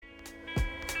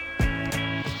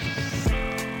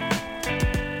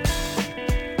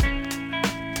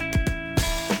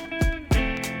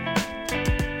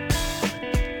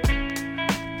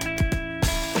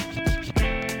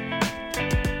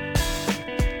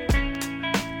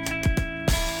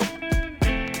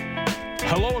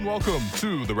Hello and welcome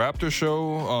to the Raptor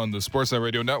Show on the Sportsnet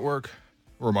Radio Network.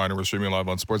 A reminder, we're streaming live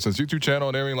on Sportsnet's YouTube channel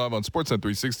and airing live on Sportsnet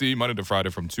 360 Monday to Friday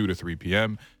from 2 to 3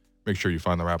 p.m. Make sure you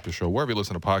find the Raptor Show wherever you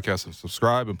listen to podcasts and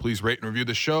subscribe. And please rate and review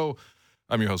the show.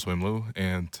 I'm your host, Wim Lou.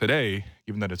 And today,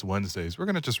 even though it's Wednesdays, we're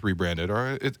going to just rebrand it. All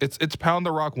right? It's Pound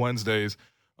the Rock Wednesdays.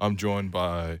 I'm joined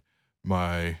by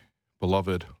my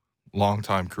beloved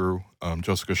longtime crew,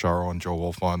 Joseph Casciaro and Joe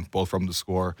Wolfond, both from The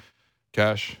Score.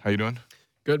 Cash, how you doing?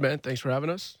 Good, man. Thanks for having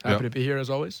us. Happy to be here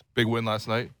as always. Big win last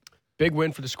night. Big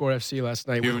win for the Score FC last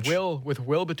night. Huge. With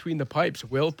Will between the pipes.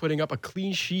 Will putting up a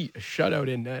clean sheet, a shutout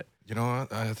in net. You know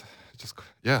what? That's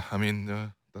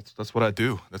what I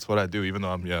do. That's what I do. Even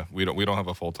though we don't have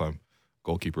a full-time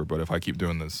goalkeeper, but if I keep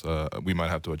doing this, we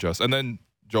might have to adjust. And then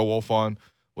Joe Wolfond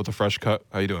with a fresh cut.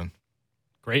 How you doing?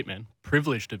 Great, man.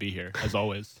 Privileged to be here as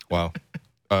always. Wow.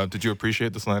 Did you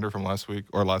appreciate the slander from last week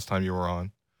or last time you were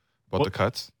on about the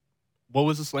cuts? What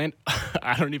was the slander?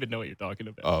 I don't even know what you're talking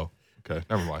about. Oh, okay.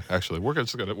 Never mind. Actually, we're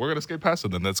gonna skip past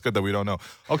it then. That's good that we don't know.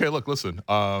 Okay, look, listen.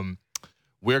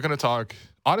 We're gonna talk.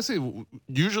 Honestly,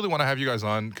 usually when I have you guys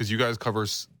on, because you guys cover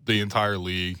the entire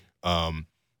league,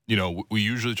 we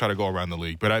usually try to go around the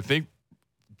league. But I think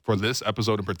for this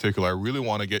episode in particular, I really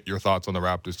want to get your thoughts on the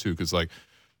Raptors too, because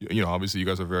obviously you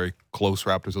guys are very close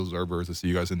Raptors observers. I see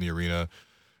you guys in the arena,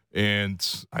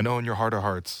 and I know in your heart of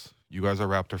hearts, you guys are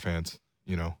Raptor fans.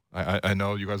 I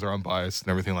know you guys are unbiased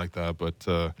and everything like that, but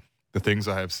the things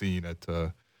I have seen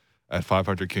at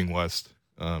 500 King West,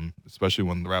 especially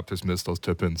when the Raptors missed those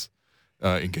tip-ins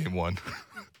in Game 1.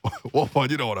 Well,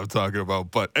 you know what I'm talking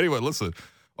about. But anyway, listen,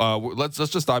 let's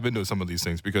just dive into some of these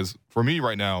things, because for me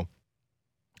right now,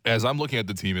 as I'm looking at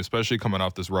the team, especially coming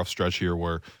off this rough stretch here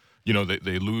where,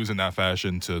 they lose in that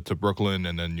fashion to Brooklyn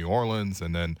and then New Orleans,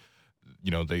 and then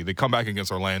they come back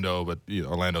against Orlando, but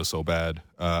Orlando's so bad.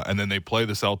 And then they play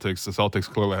the Celtics. The Celtics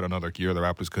clearly had another year the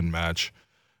Raptors couldn't match.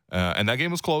 And that game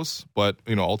was close, but,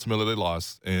 ultimately they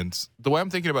lost. And the way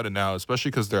I'm thinking about it now, especially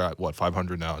because they're at,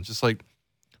 500 now, it's just like,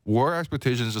 were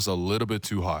expectations just a little bit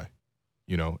too high?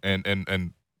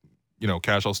 And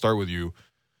Cash, I'll start with you.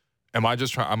 Am I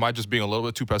just being a little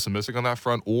bit too pessimistic on that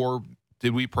front? Or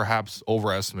did we perhaps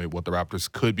overestimate what the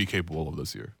Raptors could be capable of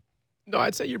this year? No,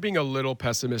 I'd say you're being a little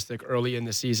pessimistic early in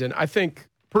the season. I think,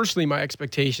 personally, my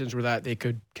expectations were that they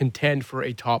could contend for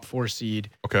a top 4 seed,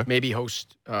 maybe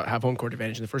have home court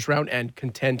advantage in the first round, and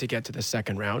contend to get to the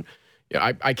second round.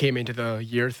 Yeah, I came into the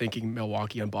year thinking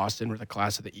Milwaukee and Boston were the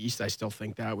class of the East. I still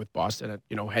think that, with Boston at,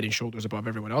 head and shoulders above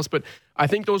everyone else. But I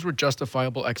think those were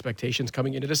justifiable expectations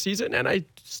coming into the season, and I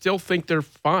still think they're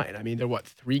fine. I mean, they're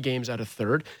 3 games out of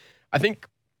third. I think,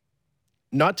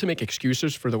 not to make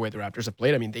excuses for the way the Raptors have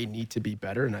played. I mean, they need to be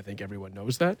better, and I think everyone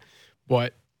knows that.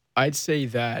 But I'd say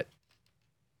that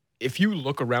if you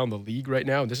look around the league right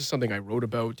now, and this is something I wrote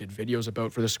about, did videos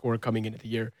about for the Score coming into the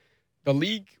year, the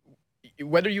league,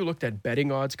 whether you looked at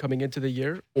betting odds coming into the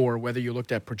year or whether you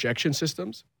looked at projection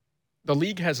systems, the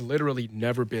league has literally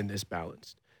never been this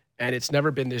balanced. And it's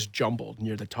never been this jumbled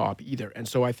near the top either. And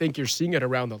so I think you're seeing it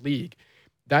around the league.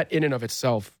 That in and of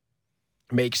itself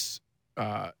makes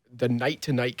the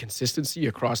night-to-night consistency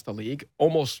across the league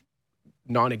almost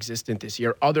non-existent this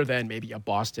year, other than maybe a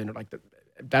Boston or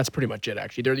that's pretty much it,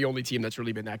 actually. They're the only team that's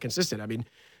really been that consistent. I mean,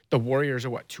 the Warriors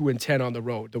are 2-10 on the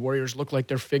road. The Warriors look like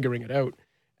they're figuring it out,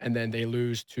 and then they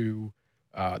lose to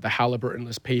the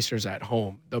Halliburton-less Pacers at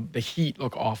home. The Heat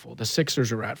look awful. The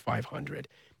Sixers are at 500.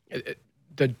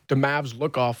 The Mavs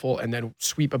look awful, and then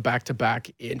sweep a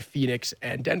back-to-back in Phoenix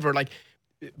and Denver.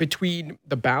 Between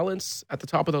the balance at the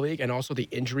top of the league and also the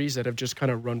injuries that have just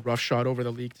kind of run roughshod over the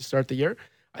league to start the year,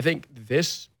 I think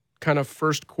this kind of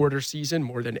first quarter season,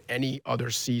 more than any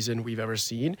other season we've ever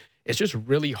seen, it's just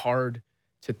really hard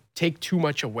to take too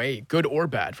much away, good or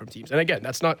bad, from teams. And again,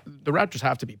 that's not, the Raptors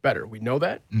have to be better. We know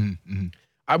that. Mm-hmm.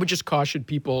 I would just caution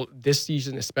people this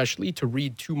season especially to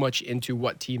read too much into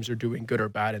what teams are doing good or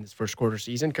bad in this first quarter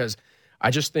season, because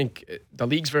I just think the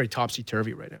league's very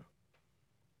topsy-turvy right now.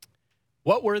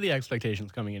 What were the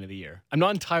expectations coming into the year? I'm not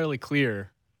entirely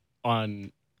clear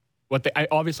on what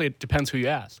obviously it depends who you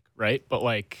ask, right? But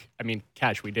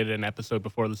Cash, we did an episode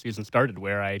before the season started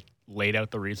where I laid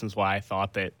out the reasons why I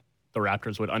thought that the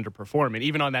Raptors would underperform. And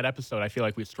even on that episode, I feel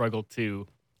like we struggled to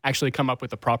actually come up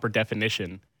with a proper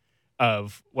definition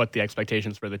of what the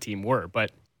expectations for the team were.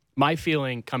 But my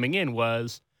feeling coming in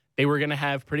was they were going to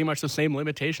have pretty much the same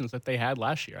limitations that they had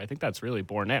last year. I think that's really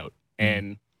borne out.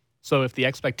 And so if the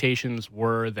expectations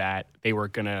were that they were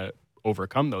going to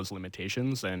overcome those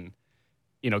limitations and,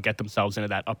 get themselves into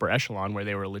that upper echelon where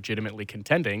they were legitimately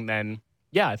contending, then,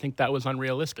 yeah, I think that was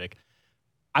unrealistic.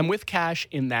 I'm with Cash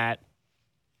in that,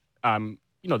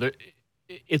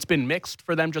 it's been mixed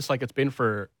for them, just like it's been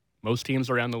for most teams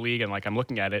around the league. And like I'm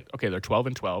looking at it, okay, they're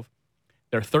 12-12.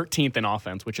 They're 13th in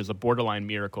offense, which is a borderline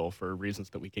miracle for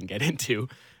reasons that we can get into.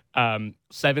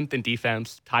 7th in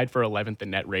defense, tied for 11th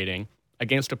in net rating,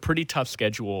 against a pretty tough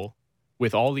schedule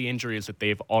with all the injuries that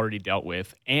they've already dealt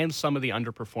with and some of the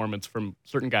underperformance from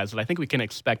certain guys that I think we can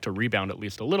expect to rebound at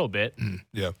least a little bit.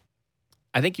 Yeah.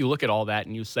 I think you look at all that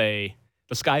and you say,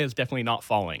 the sky is definitely not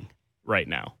falling right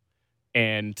now.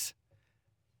 And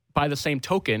by the same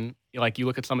token, like you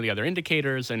look at some of the other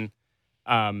indicators and,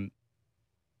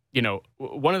 you know,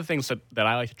 one of the things that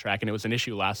I like to track, and it was an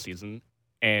issue last season,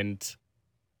 and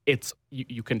it's,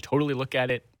 you can totally look at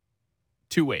it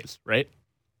two ways, right?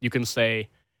 You can say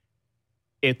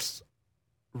it's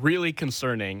really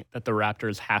concerning that the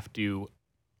Raptors have to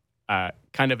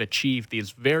kind of achieve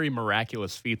these very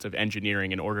miraculous feats of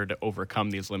engineering in order to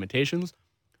overcome these limitations.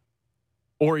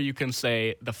 Or you can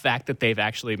say the fact that they've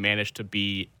actually managed to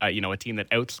be, a team that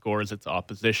outscores its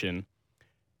opposition,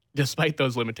 despite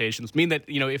those limitations, mean that,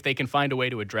 if they can find a way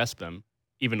to address them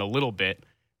even a little bit,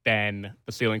 then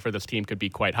the ceiling for this team could be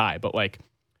quite high. But like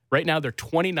right now, they're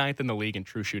 29th in the league in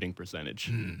true shooting percentage,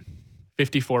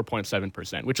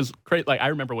 54.7%, which is great. Like I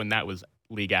remember when that was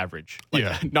league average,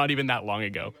 not even that long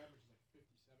ago.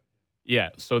 Yeah,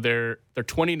 so they're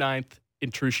 29th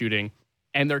in true shooting,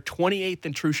 and they're 28th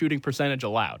in true shooting percentage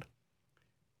allowed.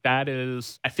 That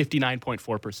is at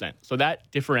 59.4%. So that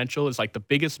differential is like the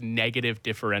biggest negative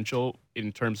differential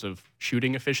in terms of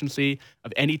shooting efficiency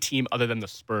of any team other than the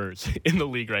Spurs in the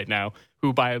league right now,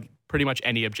 who by pretty much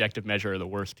any objective measure are the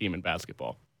worst team in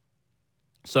basketball.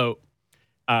 So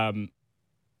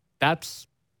that's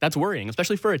worrying,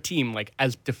 especially for a team like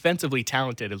as defensively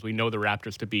talented as we know the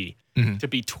Raptors to be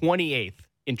 28th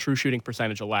in true shooting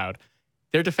percentage allowed.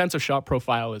 Their defensive shot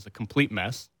profile is a complete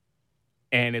mess.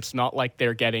 And it's not like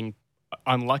they're getting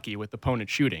unlucky with opponent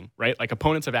shooting, right? Like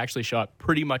opponents have actually shot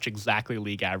pretty much exactly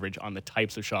league average on the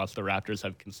types of shots the Raptors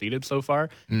have conceded so far.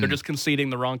 They're just conceding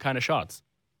the wrong kind of shots.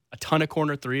 A ton of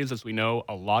corner threes, as we know,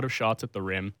 a lot of shots at the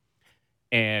rim.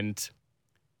 And,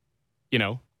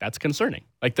 that's concerning.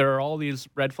 Like there are all these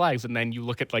red flags. And then you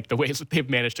look at like the ways that they've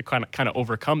managed to kind of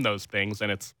overcome those things.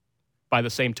 And it's by the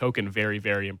same token, very,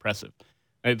 very impressive.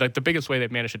 Like the biggest way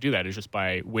they've managed to do that is just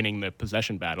by winning the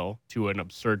possession battle to an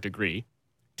absurd degree,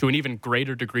 to an even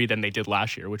greater degree than they did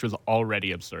last year, which was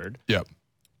already absurd. Yep.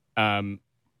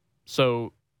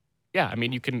 So, yeah, I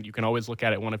mean, you can always look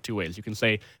at it one of two ways. You can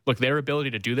say, look, their ability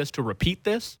to do this, to repeat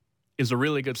this, is a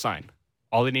really good sign.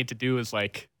 All they need to do is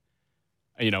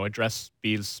address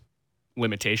these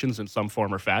limitations in some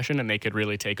form or fashion, and they could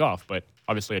really take off. But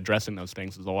obviously, addressing those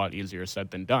things is a lot easier said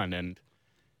than done, and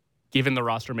given the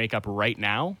roster makeup right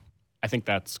now, I think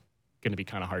that's going to be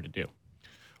kind of hard to do.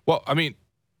 Well, I mean,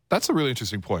 that's a really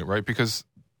interesting point, right? Because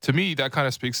to me, that kind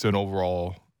of speaks to an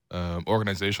overall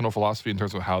organizational philosophy in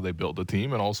terms of how they build the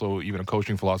team, and also even a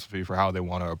coaching philosophy for how they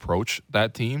want to approach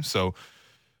that team. So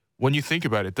when you think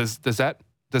about it, does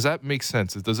that make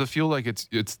sense? Does it feel like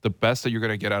it's the best that you're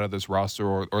going to get out of this roster,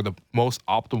 or the most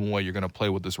optimal way you're going to play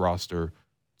with this roster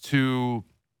to,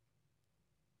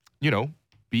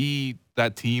 be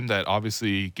that team that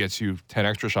obviously gets you 10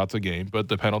 extra shots a game, but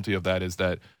the penalty of that is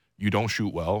that you don't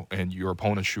shoot well and your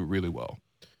opponents shoot really well?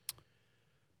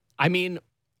 I mean,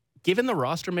 given the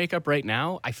roster makeup right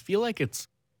now, I feel like it's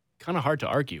kind of hard to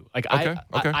argue. Like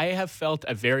I have felt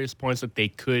at various points that they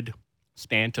could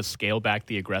stand to scale back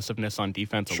the aggressiveness on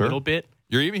defense a little bit.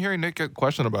 You're even hearing Nick get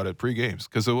questioned about it pre-games,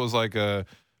 because it was like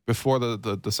before the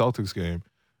Celtics game.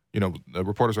 The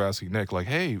reporters were asking Nick, like,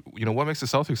 hey, what makes the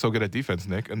Celtics so good at defense,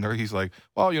 Nick? And he's like,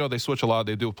 well, they switch a lot.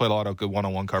 They do play a lot of good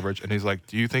one-on-one coverage. And he's like,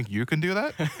 do you think you can do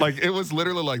that? Like, it was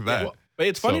literally like that. Well, but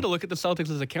it's funny to look at the Celtics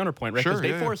as a counterpoint, right? Because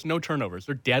they force no turnovers.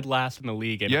 They're dead last in the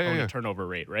league in opponent turnover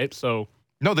rate, right? So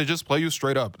no, they just play you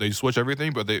straight up. They switch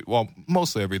everything, but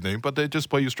mostly everything, but they just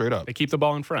play you straight up. They keep the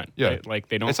ball in front. Yeah. Right? Like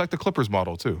they don't. It's like the Clippers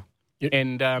model, too.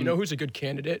 And who's a good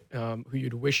candidate who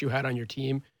you'd wish you had on your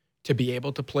team to be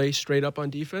able to play straight up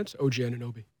on defense? OG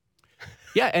Anunoby.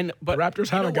 Yeah, but the Raptors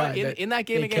have a guy in that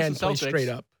game against the Celtics. Straight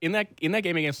up. In that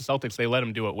game against the Celtics, they let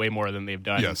him do it way more than they've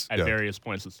done at various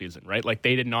points this season, right? Like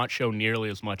they did not show nearly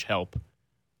as much help,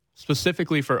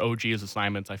 specifically for OG's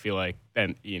assignments. I feel like,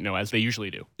 and as they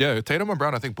usually do. Yeah, Tatum and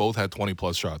Brown, I think both had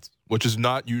 20+ shots, which is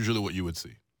not usually what you would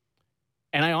see.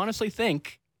 And I honestly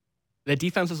think the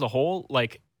defense as a whole,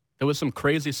 like there was some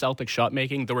crazy Celtic shot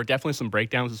making. There were definitely some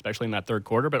breakdowns, especially in that third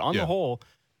quarter. But on the whole,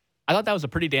 I thought that was a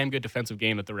pretty damn good defensive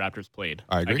game that the Raptors played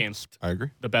against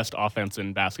the best offense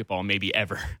in basketball maybe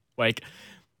ever. Like,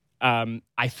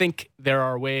 I think there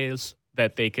are ways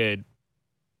that they could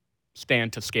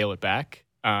stand to scale it back.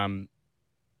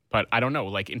 But I don't know,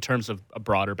 like in terms of a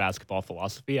broader basketball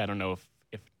philosophy, I don't know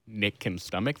if Nick can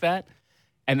stomach that.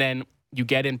 And then you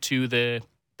get into the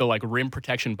like rim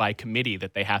protection by committee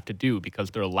that they have to do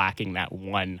because they're lacking that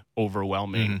one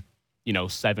overwhelming,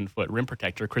 7-foot rim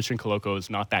protector. Christian Koloko is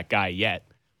not that guy yet.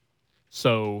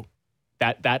 So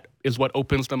that is what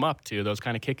opens them up to those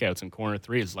kind of kickouts and corner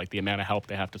threes, like the amount of help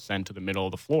they have to send to the middle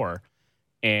of the floor.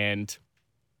 And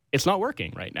it's not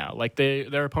working right now. Like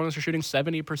their opponents are shooting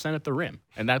 70% at the rim.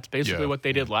 And that's basically what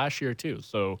they did last year too.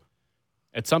 So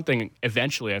it's something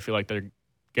eventually I feel like they're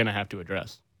going to have to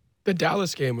address. The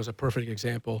Dallas game was a perfect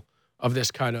example of this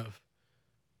kind of,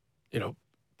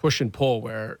 push and pull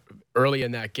where early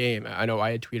in that game, I know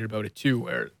I had tweeted about it too,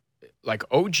 where like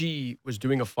OG was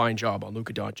doing a fine job on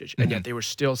Luka Doncic, and yet they were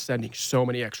still sending so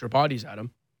many extra bodies at him.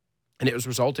 And it was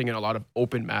resulting in a lot of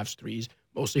open Mavs threes,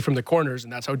 mostly from the corners.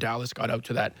 And that's how Dallas got out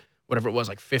to that, whatever it was,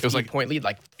 like 15-point lead,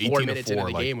 like 4 minutes into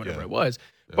the game, whatever it was.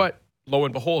 Yeah. But lo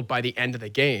and behold, by the end of the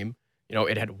game,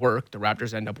 it had worked. The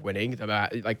Raptors end up winning.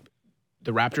 The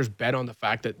Raptors bet on the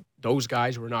fact that those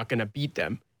guys were not going to beat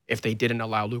them if they didn't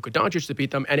allow Luka Doncic to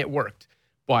beat them, and it worked.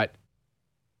 But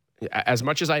as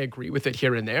much as I agree with it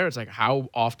here and there, it's like, how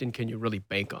often can you really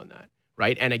bank on that,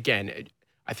 right? And again,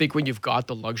 I think when you've got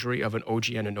the luxury of an OG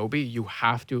Anunoby, you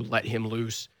have to let him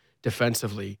loose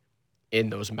defensively in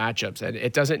those matchups. And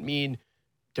it doesn't mean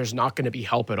there's not going to be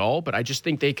help at all, but I just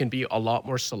think they can be a lot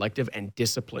more selective and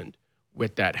disciplined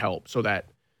with that help so that,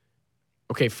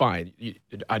 okay, fine,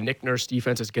 a Nick Nurse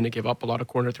defense is going to give up a lot of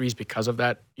corner threes because of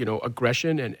that,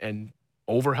 aggression and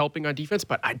over-helping on defense,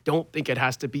 but I don't think it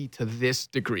has to be to this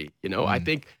degree. I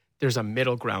think there's a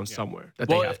middle ground somewhere that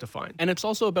they have to find. And it's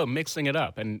also about mixing it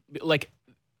up. And,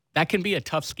 that can be a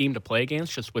tough scheme to play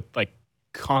against, just with,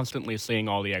 constantly seeing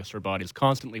all the extra bodies,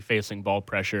 constantly facing ball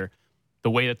pressure, the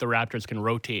way that the Raptors can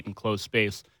rotate and close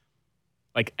space.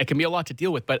 It can be a lot to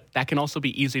deal with, but that can also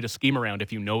be easy to scheme around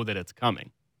if you know that it's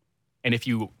coming. And if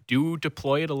you do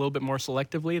deploy it a little bit more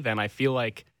selectively, then I feel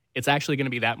like it's actually going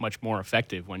to be that much more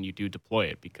effective when you do deploy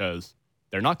it because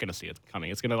they're not going to see it coming.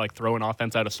 It's going to throw an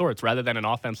offense out of sorts rather than an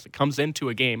offense that comes into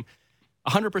a game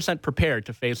 100% prepared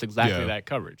to face exactly that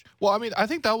coverage. Well, I mean, I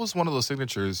think that was one of those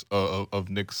signatures of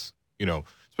Nick's,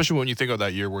 especially when you think of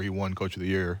that year where he won Coach of the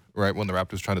Year, right, when the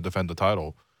Raptors trying to defend the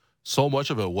title. So much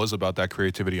of it was about that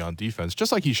creativity on defense,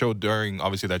 just like he showed during,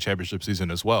 obviously, that championship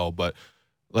season as well. But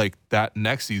that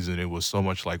next season, it was so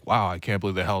much wow, I can't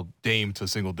believe they held Dame to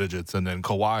single digits. And then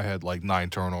Kawhi had 9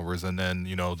 turnovers. And then,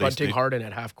 fronting Harden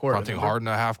at half court. Fronting Harden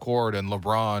at half court and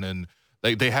LeBron. And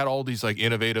they had all these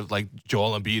innovative,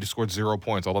 Joel Embiid scored 0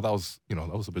 points, although that was, that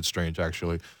was a bit strange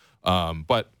actually.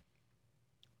 But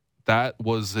that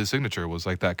was his signature, was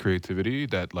that creativity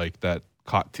that that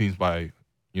caught teams by,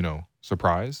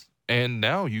 surprise. And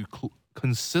now you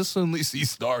consistently see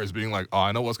stars being oh,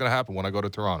 I know what's going to happen when I go to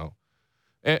Toronto.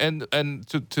 And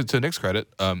to Nick's credit,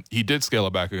 he did scale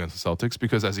it back against the Celtics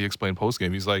because, as he explained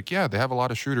post-game, he's they have a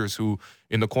lot of shooters who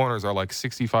in the corners are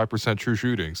 65% true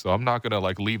shooting. So I'm not going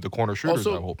to leave the corner shooters.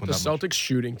 Also, the Celtics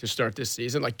shooting to start this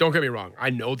season, don't get me wrong,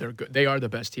 I know they're good. They are the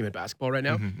best team in basketball right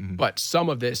now, but some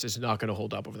of this is not going to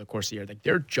hold up over the course of the year.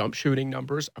 Their jump shooting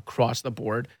numbers across the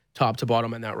board, top to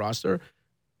bottom in that roster,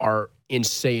 are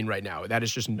insane right now. That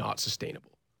is just not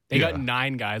sustainable. They got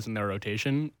 9 guys in their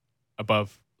rotation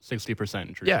above 60%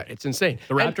 in true. Yeah, it's insane.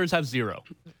 The Raptors have 0.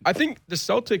 I think the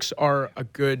Celtics are a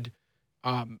good,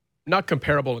 not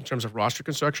comparable in terms of roster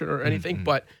construction or anything,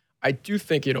 but I do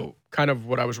think, kind of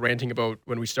what I was ranting about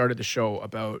when we started the show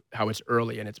about how it's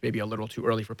early and it's maybe a little too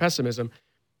early for pessimism.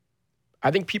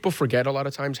 I think people forget a lot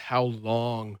of times how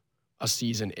long a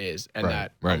season is and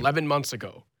that 11 months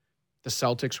ago, the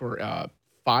Celtics were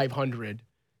 500,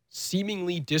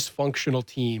 seemingly dysfunctional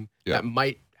team that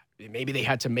maybe they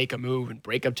had to make a move and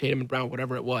break up Tatum and Brown,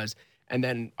 whatever it was. And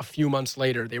then a few months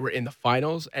later, they were in the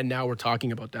finals, and now we're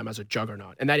talking about them as a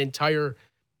juggernaut. And that entire,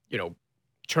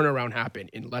 turnaround happened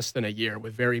in less than a year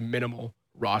with very minimal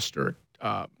roster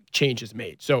changes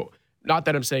made. So not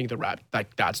that I'm saying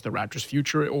that's the Raptors'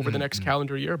 future over the next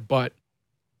calendar year, but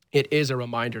it is a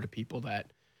reminder to people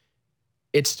that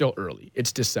it's still early.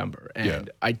 It's December, and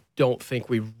I don't think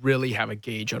we really have a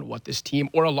gauge on what this team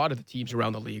or a lot of the teams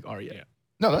around the league are yet.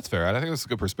 No, that's fair. I think that's a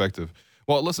good perspective.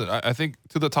 Well, listen, I think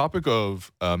to the topic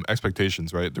of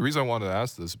expectations, right? The reason I wanted to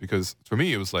ask this, because for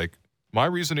me, it was my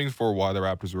reasoning for why the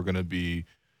Raptors were going to be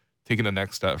taking the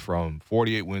next step from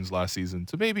 48 wins last season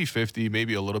to maybe 50,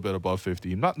 maybe a little bit above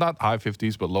 50, not high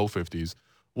 50s, but low 50s,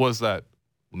 was that,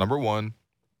 number one,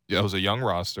 it was a young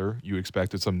roster. You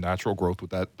expected some natural growth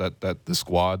with the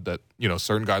squad, that,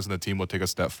 certain guys on the team would take a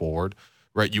step forward,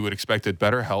 right? You would expected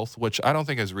better health, which I don't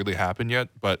think has really happened yet,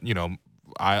 but,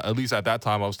 at least at that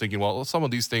time, I was thinking, well, some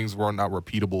of these things were not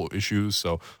repeatable issues.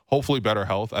 So hopefully better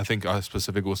health. I think I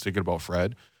specifically was thinking about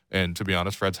Fred. And to be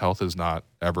honest, Fred's health has not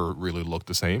ever really looked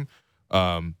the same.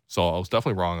 So I was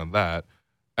definitely wrong on that.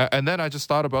 And then I just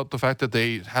thought about the fact that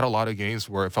they had a lot of games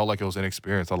where it felt like it was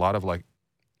inexperienced. A lot of like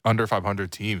under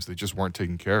 500 teams they just weren't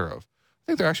taken care of. I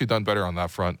think they're actually done better on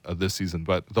that front this season.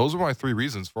 But those are my 3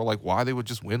 reasons for like why they would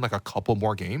just win like a couple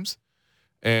more games.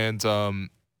 And,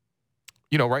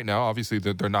 right now, obviously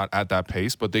they're not at that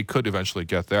pace, but they could eventually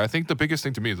get there. I think the biggest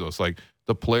thing to me, though, is like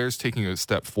the players taking a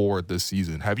step forward this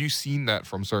season. Have you seen that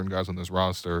from certain guys on this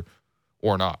roster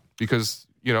or not? Because,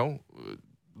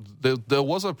 there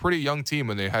was a pretty young team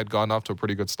and they had gone off to a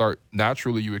pretty good start.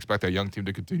 Naturally, you expect that young team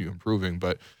to continue improving,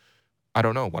 but I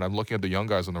don't know. When I'm looking at the young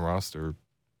guys on the roster,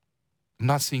 I'm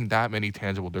not seeing that many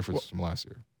tangible differences from last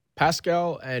year.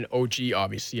 Pascal and OG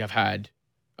obviously have had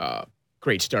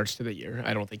great starts to the year.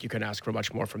 I don't think you can ask for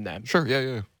much more from them. Sure,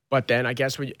 yeah. But then I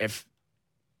guess if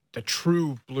the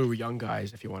true blue young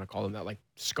guys, if you want to call them that, like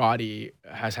Scotty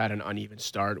has had an uneven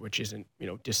start, which isn't,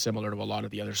 dissimilar to a lot of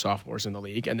the other sophomores in the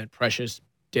league. And then Precious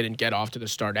didn't get off to the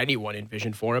start anyone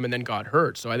envisioned for him and then got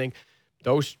hurt. So I think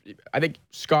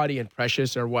Scotty and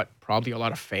Precious are what probably a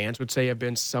lot of fans would say have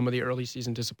been some of the early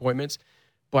season disappointments.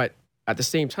 But at the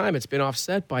same time, it's been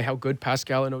offset by how good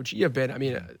Pascal and OG have been. I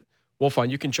mean,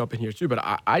 Wolfond, you can jump in here too, but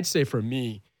I'd say for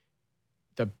me,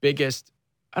 the biggest,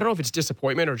 I don't know if it's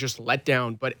disappointment or just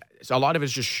letdown, but a lot of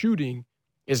it's just shooting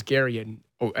is Gary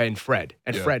and Fred.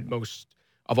 And Fred most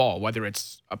of all, whether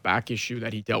it's a back issue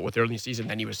that he dealt with early in the season,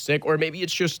 then he was sick, or maybe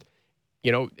it's just,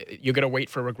 you're going to wait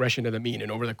for regression to the mean.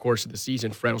 And over the course of the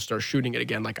season, Fred will start shooting it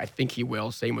again, like I think he will.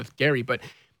 Same with Gary. But,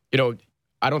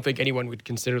 I don't think anyone would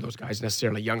consider those guys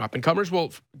necessarily young up-and-comers.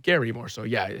 Well, Gary more so,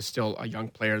 is still a young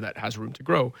player that has room to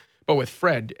grow. But with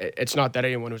Fred, it's not that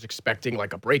anyone was expecting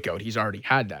like a breakout. He's already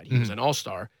had that. He was an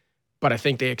all-star. But I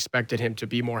think they expected him to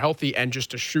be more healthy and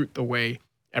just to shoot the way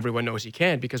everyone knows he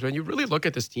can. Because when you really look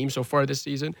at this team so far this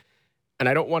season, and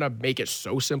I don't want to make it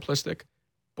so simplistic,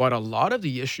 but a lot of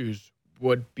the issues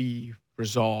would be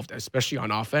resolved, especially on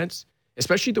offense,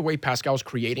 especially the way Pascal's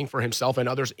creating for himself and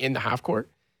others in the half court.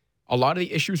 A lot of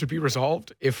the issues would be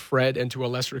resolved if Fred, and to a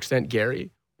lesser extent Gary,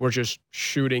 were just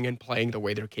shooting and playing the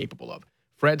way they're capable of.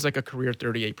 Fred's like a career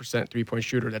 38% three-point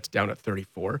shooter that's down at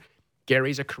 34.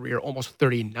 Gary's a career almost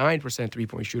 39%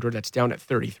 three-point shooter that's down at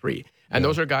 33. And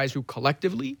those are guys who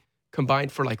collectively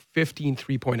combined for like 15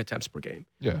 three-point attempts per game.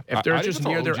 Yeah. If they're just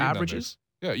near their averages.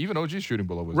 Yeah, even OG's shooting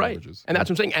below his averages. And that's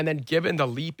what I'm saying. And then given the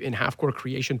leap in half-court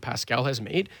creation Pascal has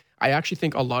made, I actually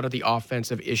think a lot of the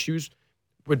offensive issues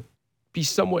would be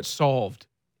somewhat solved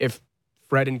if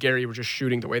Fred and Gary were just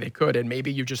shooting the way they could. And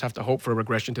maybe you just have to hope for a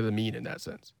regression to the mean in that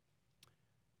sense.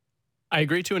 I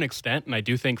agree to an extent, and I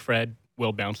do think Fred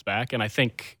will bounce back. And I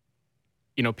think,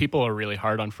 people are really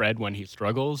hard on Fred when he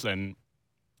struggles, and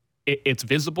it's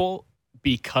visible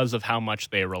because of how much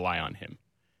they rely on him.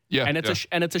 Yeah, and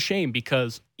it's a shame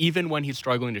because even when he's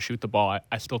struggling to shoot the ball,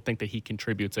 I still think that he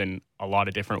contributes in a lot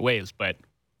of different ways. But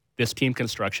this team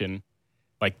construction,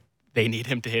 like, they need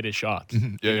him to hit his shots,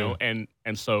 and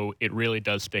so it really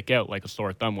does stick out like a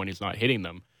sore thumb when he's not hitting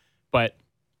them. But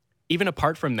even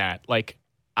apart from that, like,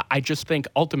 I just think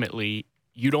ultimately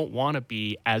you don't want to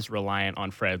be as reliant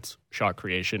on Fred's shot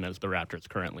creation as the Raptors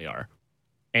currently are.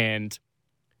 And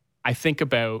I think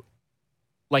about,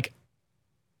 like,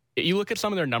 you look at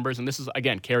some of their numbers, and this is,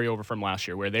 again, carryover from last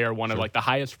year, where they are one of like the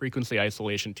highest frequency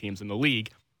isolation teams in the league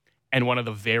and one of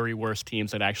the very worst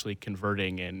teams at actually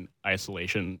converting in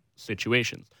isolation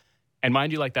situations. And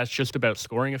mind you, like, that's just about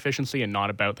scoring efficiency and not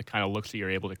about the kind of looks that you're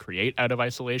able to create out of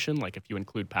isolation. Like, if you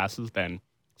include passes, then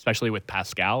especially with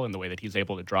Pascal and the way that he's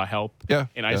able to draw help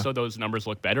in ISO, those numbers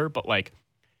look better. But, like,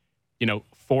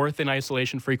 4th in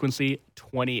isolation frequency,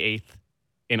 28th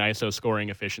in ISO scoring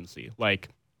efficiency, like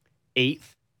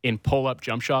 8th in pull-up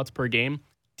jump shots per game,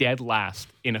 dead last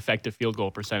in effective field goal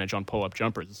percentage on pull-up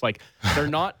jumpers. It's like they're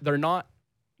not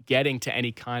getting to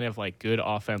any kind of like good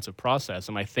offensive process.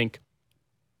 And I think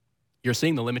you're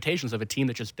seeing the limitations of a team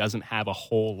that just doesn't have a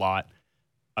whole lot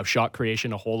of shot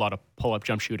creation, a whole lot of pull-up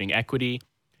jump shooting equity.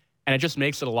 And it just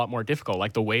makes it a lot more difficult.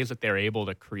 Like, the ways that they're able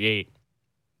to create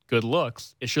good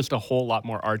looks, it's just a whole lot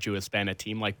more arduous than a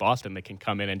team like Boston that can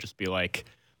come in and just be like,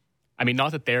 I mean,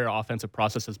 not that their offensive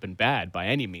process has been bad by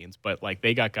any means, but like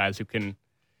they got guys who can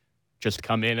just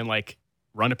come in and like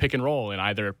run a pick and roll and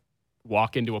either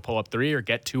walk into a pull-up three or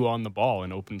get 2 on the ball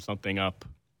and open something up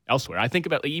elsewhere. I think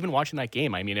about, like, even watching that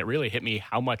game, I mean, it really hit me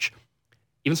how much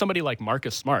even somebody like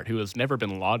Marcus Smart, who has never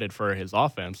been lauded for his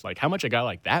offense, like how much a guy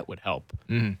like that would help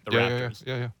the Raptors.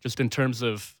 Yeah. Just in terms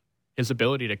of his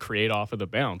ability to create off of the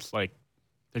bounce. Like,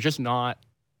 there's just not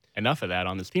enough of that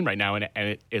on this team right now, and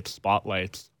it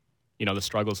spotlights, the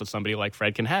struggles that somebody like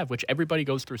Fred can have, which everybody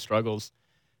goes through struggles,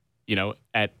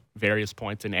 at various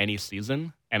points in any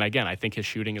season. And again, I think his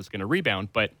shooting is going to rebound,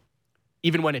 but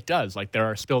even when it does, like, there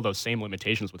are still those same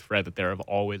limitations with Fred that there have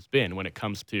always been when it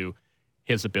comes to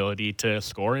his ability to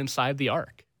score inside the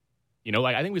arc.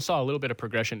 I think we saw a little bit of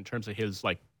progression in terms of his,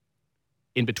 like,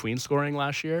 in-between scoring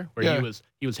last year, where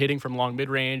he was hitting from long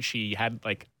mid-range. He had,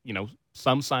 like,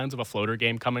 some signs of a floater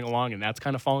game coming along, and that's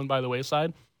kind of fallen by the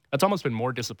wayside. That's almost been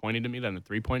more disappointing to me than the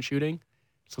three-point shooting,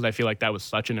 because I feel like that was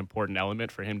such an important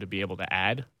element for him to be able to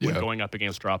add when going up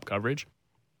against drop coverage.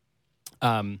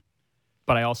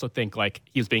 But I also think, like,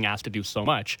 he's being asked to do so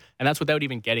much, and that's without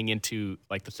even getting into,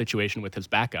 like, the situation with his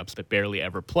backups that barely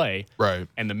ever play. Right.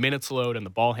 And the minutes load and the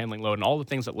ball handling load and all the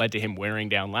things that led to him wearing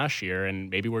down last year, and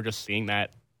maybe we're just seeing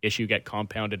that issue get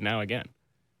compounded now again.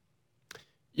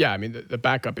 Yeah, I mean, the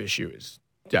backup issue is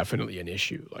definitely an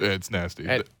issue. Like, it's nasty.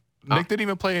 And, Nick didn't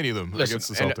even play any of them against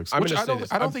the Celtics,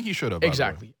 which I don't think he should have.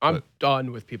 Exactly. I'm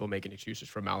done with people making excuses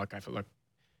for Malachi Flynn.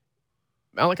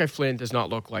 Malachi Flynn does not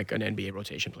look like an NBA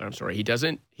rotation player. I'm sorry. He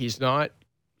doesn't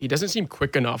seem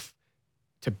quick enough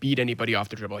to beat anybody off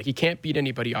the dribble. Like, he can't beat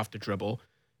anybody off the dribble.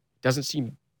 Doesn't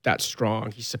seem that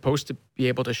strong. He's supposed to be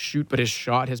able to shoot, but his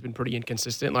shot has been pretty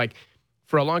inconsistent. Like,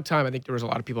 for a long time, I think there was a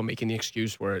lot of people making the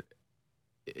excuse where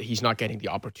he's not getting the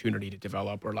opportunity to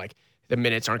develop, or, like, the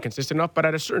minutes aren't consistent enough. But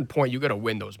at a certain point, you got to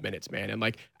win those minutes, man. And,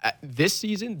 like, this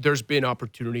season, there's been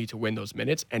opportunity to win those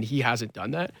minutes, and he hasn't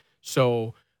done that.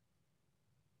 So,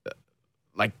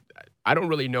 like, I don't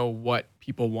really know what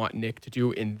people want Nick to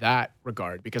do in that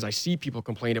regard, because I see people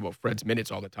complain about Fred's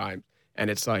minutes all the time. And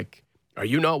it's like, are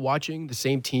you not watching the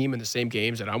same team and the same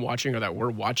games that I'm watching or that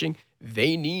we're watching?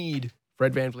 They need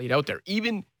Fred VanVleet out there.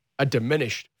 Even a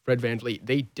diminished Fred VanVleet,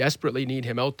 they desperately need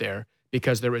him out there,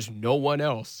 because there is no one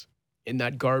else in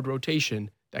that guard rotation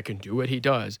that can do what he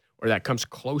does, or that comes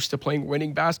close to playing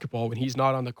winning basketball when he's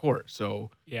not on the court.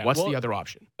 So what's the other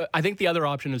option? I think the other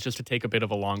option is just to take a bit of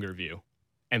a longer view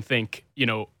and think,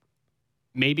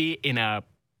 maybe in a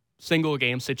single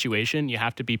game situation, you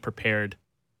have to be prepared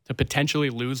to potentially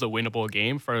lose a winnable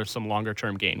game for some longer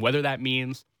term gain. Whether that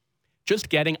means just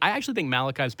I actually think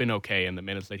Malachi's been okay in the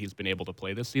minutes that he's been able to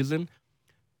play this season.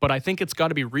 But I think it's got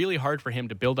to be really hard for him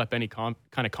to build up any kind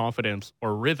of confidence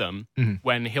or rhythm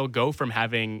when he'll go from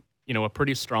having, a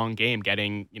pretty strong game,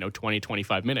 getting, 20,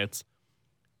 25 minutes,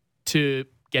 to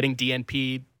getting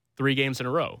DNP 3 games in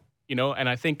a row, And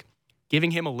I think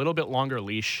giving him a little bit longer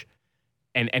leash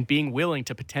and being willing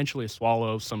to potentially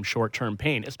swallow some short-term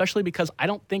pain, especially because I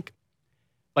don't think,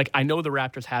 like, I know the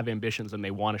Raptors have ambitions and they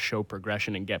want to show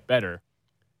progression and get better,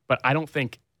 but I don't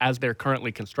think, as they're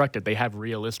currently constructed, they have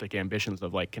realistic ambitions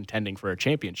of, like, contending for a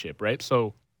championship, right?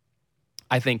 So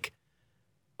I think,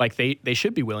 like, they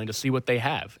should be willing to see what they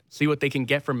have, see what they can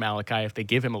get from Malachi if they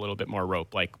give him a little bit more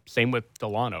rope. Like, same with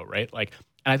Delano, right? Like,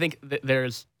 and I think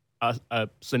there's a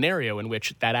scenario in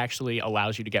which that actually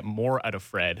allows you to get more out of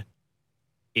Fred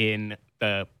in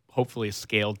the hopefully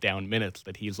scaled down minutes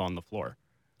that he's on the floor.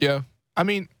 Yeah. I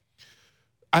mean,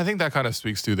 I think that kind of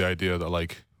speaks to the idea that,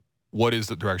 like, what is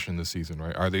the direction this season,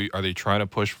 right? Are they trying to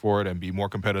push for it and be more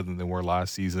competitive than they were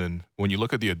last season? When you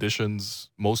look at the additions,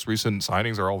 most recent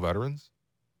signings are all veterans.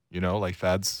 Like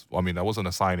Thad's. I mean, that wasn't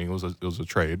a signing; it was a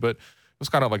trade, but it was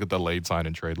kind of like a delayed sign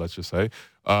and trade. Let's just say,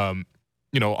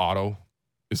 Otto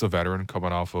is a veteran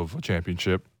coming off of a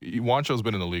championship. Juancho's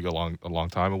been in the league a long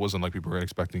time. It wasn't like people were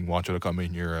expecting Juancho to come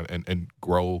in here and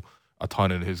grow a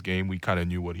ton in his game. We kind of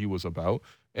knew what he was about.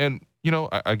 And,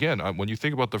 again, when you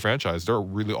think about the franchise, they're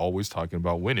really always talking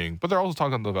about winning, but they're also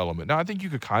talking about development. Now, I think you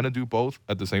could kind of do both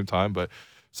at the same time, but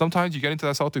sometimes you get into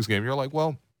that Celtics game, you're like,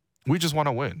 well, we just want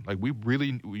to win. Like,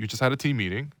 we just had a team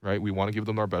meeting, right? We want to give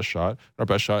them our best shot. Our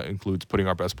best shot includes putting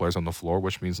our best players on the floor,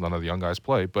 which means none of the young guys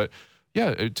play. But,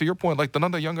 yeah, to your point, like, none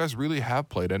of the young guys really have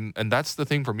played. And that's the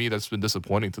thing for me that's been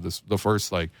disappointing to the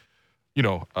first, like,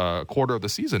 quarter of the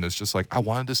season. It's just like, I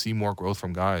wanted to see more growth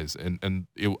from guys. And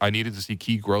I needed to see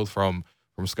key growth from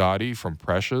Scotty, from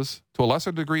Precious, to a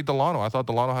lesser degree, Delano. I thought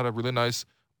Delano had a really nice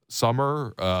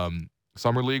summer.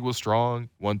 Summer league was strong,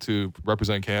 went to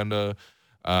represent Canada.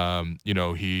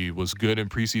 He was good in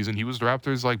preseason. He was the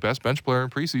Raptors' like best bench player in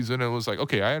preseason. And it was like,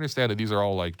 okay, I understand that these are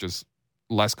all like just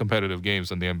less competitive games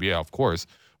than the NBA, of course,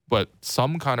 but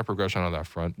some kind of progression on that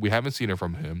front. We haven't seen it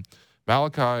from him.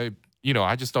 Malachi,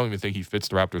 I just don't even think he fits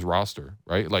the Raptors roster,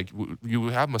 right? Like, you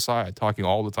have Masai talking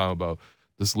all the time about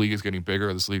this league is getting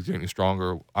bigger, this league is getting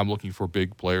stronger. I'm looking for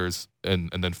big players, and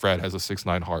then Fred has a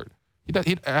 6'9" heart.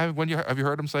 Have you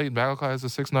heard him say Malachi has a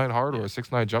 6'9" heart or a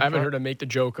 6'9" jump shot? I haven't heard him make the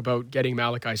joke about getting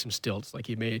Malachi some stilts like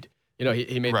he made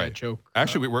He made that joke.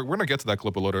 Actually, we're going to get to that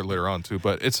clip a little later on, too.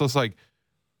 But it's just like,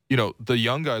 the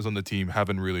young guys on the team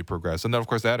haven't really progressed. And then, of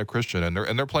course, they had a Christian, and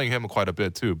they're playing him quite a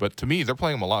bit, too. But to me, they're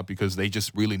playing him a lot because they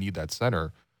just really need that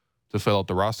center to fill out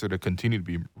the roster to continue to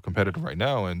be competitive right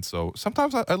now. And so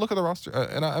sometimes I look at the roster,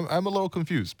 and I'm a little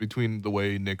confused between the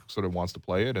way Nick sort of wants to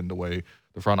play it and the way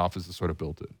the front office has sort of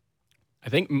built it. I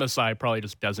think Masai probably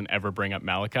just doesn't ever bring up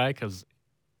Malachi because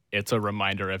it's a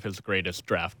reminder of his greatest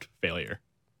draft failure.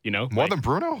 More than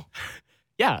Bruno?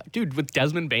 Yeah, dude, with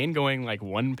Desmond Bain going like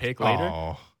one pick later.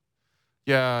 Oh,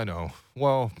 yeah, I know.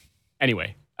 Well,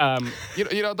 anyway,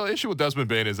 the issue with Desmond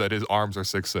Bain is that his arms are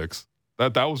 6'6".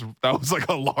 That was like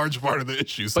a large part of the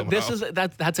issue. Somehow.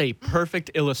 But that's a perfect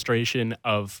illustration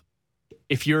of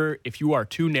if you are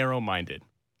too narrow-minded,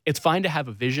 it's fine to have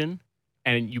a vision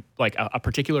and you like a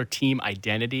particular team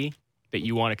identity that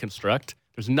you want to construct.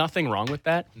 There's nothing wrong with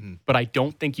that, but I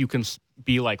don't think you can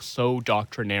be like so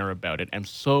doctrinaire about it and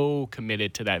so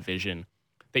committed to that vision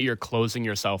that you're closing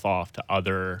yourself off to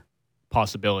other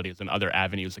possibilities and other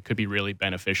avenues that could be really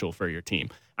beneficial for your team.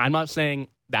 I'm not saying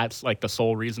that's like the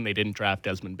sole reason they didn't draft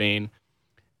Desmond Bain,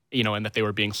 and that they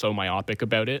were being so myopic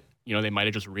about it. They might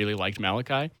have just really liked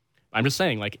Malachi. I'm just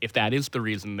saying, like, if that is the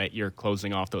reason that you're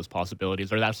closing off those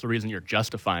possibilities, or that's the reason you're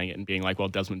justifying it and being like, well,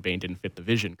 Desmond Bain didn't fit the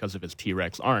vision because of his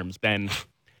T-Rex arms, then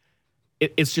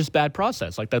it's just bad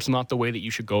process. Like, that's not the way that you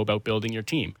should go about building your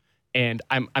team. And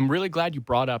I'm really glad you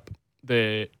brought up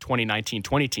the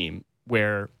 2019-20 team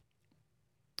where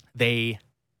they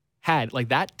had, like,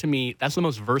 that to me, that's the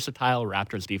most versatile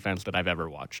Raptors defense that I've ever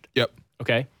watched. Yep.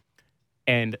 Okay?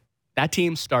 And that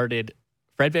team started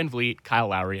Fred VanVleet, Kyle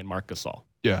Lowry, and Marc Gasol.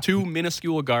 Yeah. 2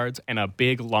 minuscule guards and a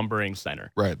big lumbering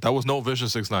center. Right. That was no Vision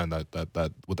 6'9"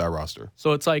 that with that roster.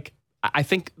 So it's like, I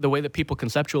think the way that people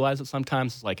conceptualize it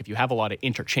sometimes is like if you have a lot of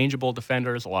interchangeable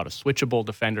defenders, a lot of switchable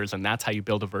defenders, and that's how you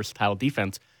build a versatile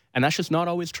defense. And that's just not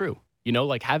always true.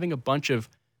 Like having a bunch of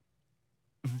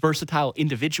versatile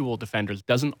individual defenders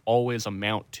doesn't always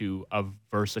amount to a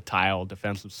versatile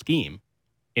defensive scheme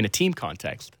in a team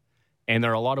context. And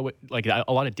there are a lot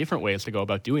of different ways to go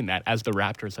about doing that, as the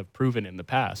Raptors have proven in the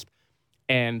past.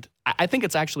 And I think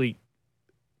it's actually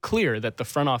clear that the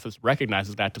front office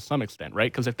recognizes that to some extent, right?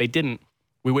 Because if they didn't,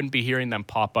 we wouldn't be hearing them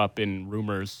pop up in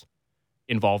rumors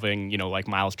involving, like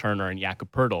Miles Turner and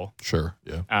Jakob Poeltl. Sure,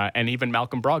 yeah. And even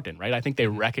Malcolm Brogdon, right? I think they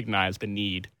recognize the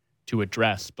need to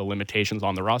address the limitations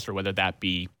on the roster, whether that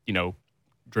be,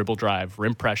 dribble drive,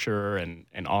 rim pressure, and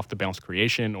off-the-bounce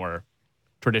creation, or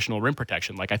traditional rim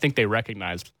protection. Like, I think they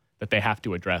recognized that they have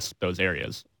to address those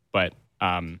areas. But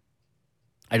I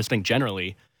just think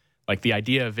generally, like, the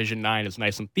idea of Vision 9 is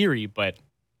nice in theory, but,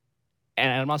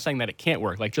 and I'm not saying that it can't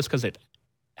work. Like, just because it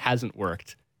hasn't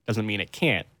worked doesn't mean it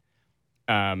can't.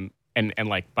 And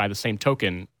like, by the same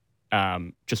token,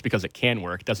 just because it can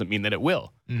work doesn't mean that it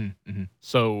will. Mm-hmm.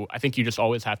 So I think you just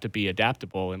always have to be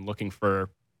adaptable and looking for,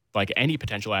 like, any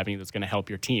potential avenue that's going to help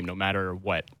your team, no matter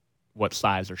what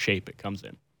size or shape it comes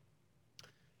in.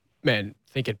 Man,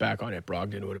 thinking back on it,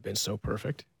 Brogdon would have been so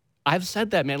perfect. I've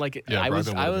said that, man. Like, yeah, I was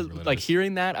really like nice.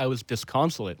 Hearing that, I was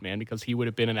disconsolate, man, because he would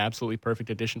have been an absolutely perfect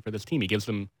addition for this team. He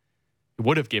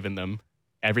would have given them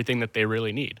everything that they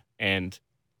really need. And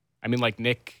I mean, like,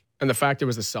 Nick, and the fact it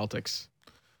was the Celtics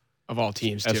of all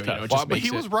teams too. But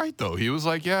he was right though. He was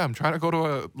like, yeah, I'm trying to go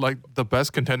to the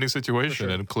best contending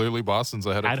situation, and clearly Boston's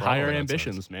ahead of had higher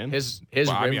ambitions, man. His rim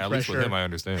pressure, at least with him, I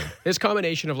understand. His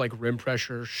combination of like rim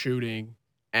pressure, shooting,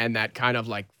 and that kind of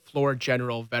like floor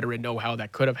general veteran know-how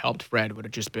that could have helped Fred would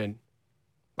have just been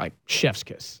like chef's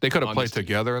kiss. They could have played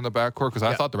together in the backcourt, because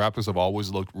I thought the Raptors have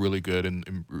always looked really good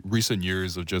in recent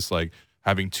years of just like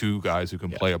having two guys who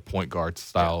can play a point guard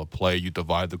style of play. You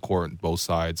divide the court on both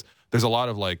sides. There's a lot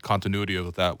of like continuity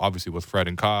of that, obviously, with Fred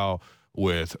and Kyle,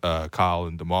 with Kyle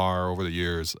and DeMar over the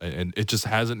years, and it just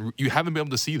you haven't been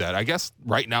able to see that. I guess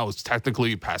right now it's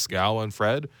technically Pascal and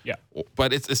Fred,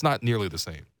 but it's not nearly the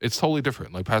same. It's totally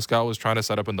different. Like, Pascal was trying to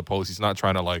set up in the post. He's not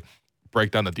trying to like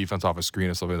break down the defense off a screen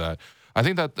and stuff like that. I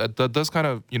think that does kind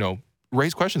of,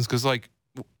 raise questions, because like,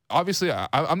 obviously,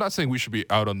 I'm not saying we should be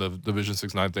out on the Division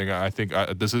 6-9 thing. I think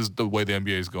this is the way the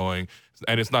NBA is going,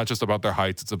 and it's not just about their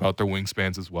heights; it's about their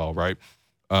wingspans as well, right?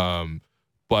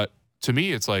 But to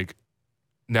me, it's like,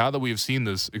 now that we've seen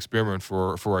this experiment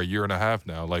for a year and a half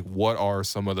now, like, what are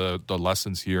some of the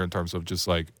lessons here in terms of just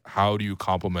like, how do you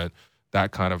complement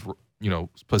that kind of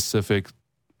specific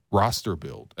roster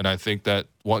build? And I think that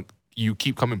what you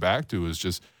keep coming back to is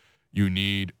just, you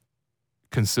need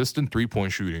consistent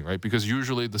three-point shooting, right? Because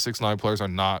usually the 6'9" players are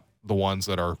not the ones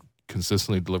that are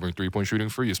consistently delivering three-point shooting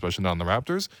for you, especially not on the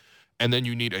Raptors. And then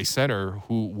you need a center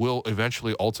who will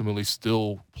eventually ultimately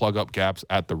still plug up gaps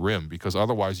at the rim, because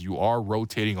otherwise you are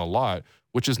rotating a lot,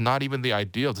 which is not even the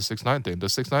idea of the 6'9" thing. The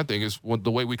 6'9" thing is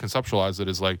the way we conceptualize it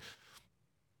is like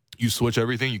you switch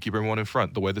everything, you keep everyone in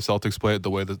front, the way the Celtics play it, the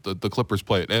way the Clippers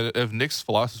play it. And if Nick's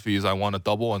philosophy is I want to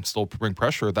double and still bring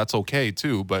pressure, that's okay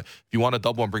too. But if you want to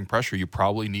double and bring pressure, you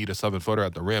probably need a 7-footer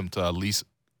at the rim to at least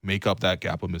make up that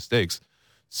gap of mistakes.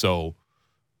 So,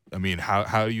 I mean,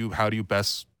 how do you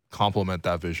best complement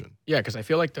that vision? Yeah, because I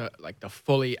feel like the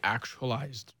fully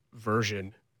actualized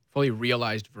version, fully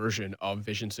realized version of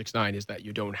Vision 6'9" is that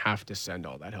you don't have to send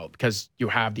all that help because you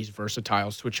have these versatile,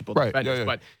 switchable defenders. Yeah.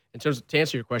 But in terms of, to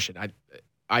answer your question,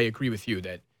 I agree with you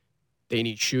that they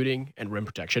need shooting and rim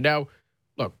protection. Now,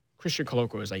 look, Christian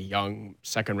Koloko is a young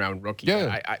second-round rookie.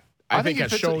 Yeah. I think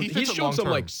he's shown some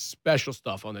like special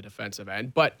stuff on the defensive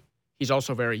end, but he's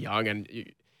also very young, and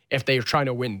if they're trying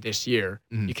to win this year,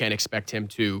 you can't expect him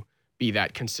to be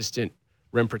that consistent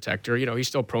rim protector. You know, he's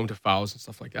still prone to fouls and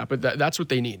stuff like that. But that's what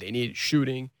they need. They need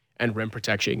shooting and rim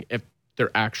protection if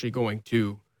they're actually going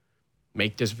to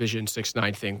make this Vision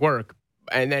 6'9" thing work.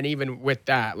 And then even with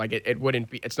that, like it wouldn't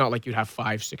be, it's not like you'd have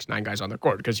 5, 6'9" guys on the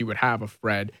court, because you would have a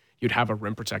Fred, you'd have a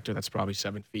rim protector that's probably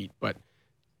 7 feet. But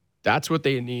that's what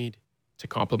they need to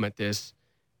complement this.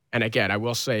 And again, I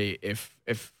will say if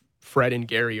Fred and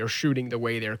Gary are shooting the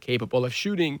way they're capable of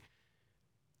shooting,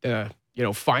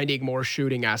 finding more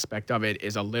shooting aspect of it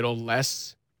is a little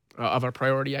less of a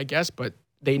priority, I guess, but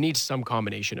they need some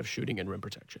combination of shooting and rim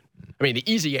protection. I mean,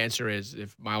 the easy answer is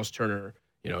if Miles Turner,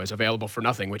 is available for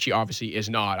nothing, which he obviously is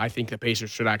not. I think the Pacers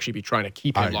should actually be trying to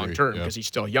keep him long term because he's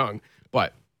still young.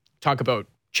 But talk about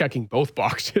checking both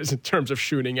boxes in terms of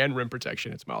shooting and rim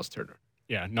protection, it's Miles Turner.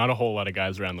 Yeah, not a whole lot of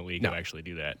guys around the league who actually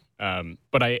do that.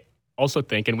 But I also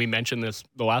think, and we mentioned this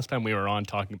the last time we were on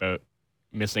talking about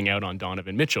missing out on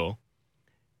Donovan Mitchell,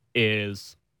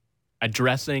 is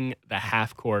addressing the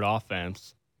half-court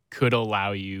offense could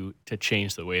allow you to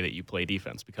change the way that you play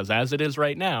defense. Because as it is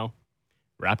right now,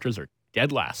 Raptors are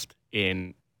dead last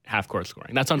in half-court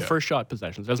scoring. That's on first-shot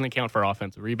possessions. Doesn't account for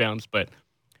offensive rebounds, but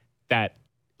that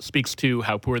speaks to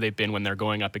how poor they've been when they're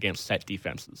going up against set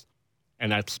defenses.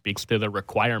 And that speaks to the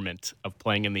requirement of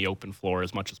playing in the open floor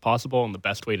as much as possible. And the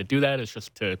best way to do that is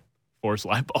just to force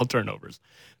live ball turnovers.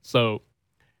 So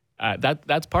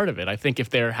that's part of it. I think if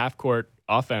their half-court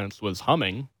offense was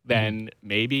humming, then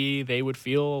maybe they would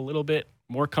feel a little bit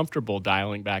more comfortable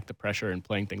dialing back the pressure and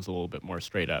playing things a little bit more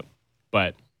straight up.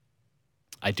 But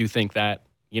I do think that,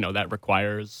 that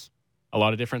requires a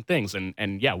lot of different things. And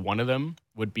one of them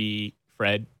would be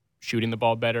Fred shooting the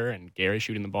ball better and Gary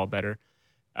shooting the ball better.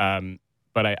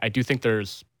 But I do think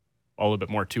there's a little bit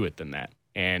more to it than that.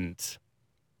 And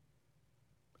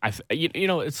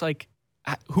it's like,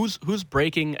 who's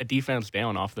breaking a defense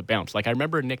down off the bounce? Like, I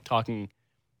remember Nick talking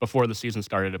before the season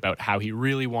started about how he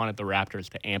really wanted the Raptors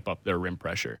to amp up their rim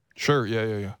pressure. Sure,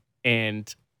 yeah.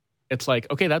 And it's like,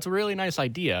 okay, that's a really nice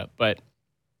idea, but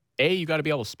A, you got to be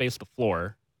able to space the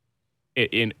floor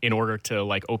in order to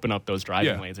like open up those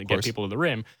driving lanes and get people to the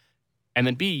rim. And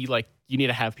then B, like, you need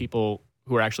to have people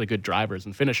who are actually good drivers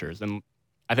and finishers. And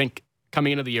I think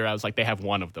coming into the year, I was like, they have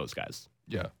one of those guys.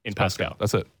 Yeah. In Pascal.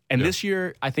 That's it. And this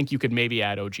year, I think you could maybe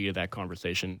add OG to that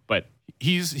conversation. But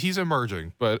he's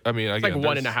emerging. But I mean, it's like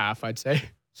 1.5, I'd say.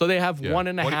 So they have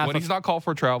 1.5. When he's not called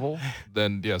for travel,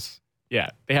 then yes. Yeah.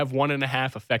 They have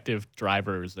 1.5 effective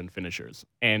drivers and finishers.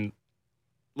 And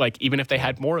like, even if they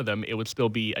had more of them, it would still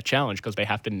be a challenge because they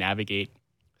have to navigate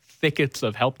thickets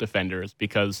of help defenders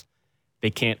because they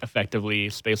can't effectively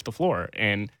space the floor.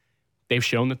 And they've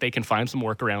shown that they can find some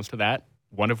workarounds to that,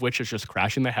 one of which is just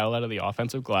crashing the hell out of the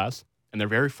offensive glass. And they're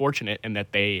very fortunate in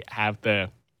that they have the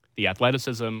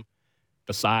athleticism,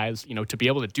 the size, to be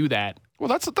able to do that. Well,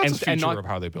 that's a feature of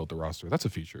how they built the roster. That's a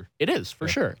feature. It is, for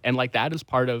sure. And like that is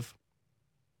part of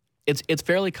it's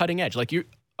fairly cutting edge. Like, you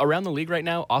around the league right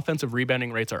now, offensive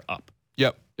rebounding rates are up.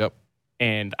 Yep.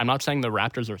 And I'm not saying the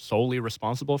Raptors are solely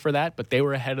responsible for that, but they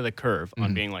were ahead of the curve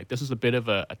on being like, this is a bit of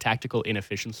a tactical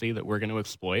inefficiency that we're going to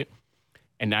exploit.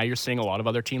 And now you're seeing a lot of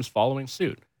other teams following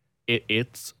suit.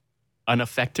 It's an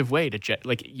effective way to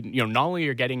not only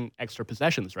you're getting extra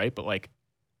possessions, right? But like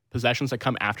possessions that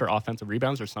come after offensive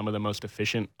rebounds are some of the most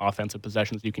efficient offensive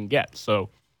possessions you can get. So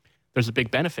there's a big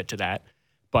benefit to that.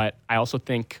 But I also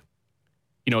think,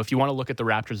 if you want to look at the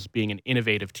Raptors as being an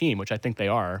innovative team, which I think they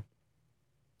are,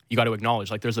 you got to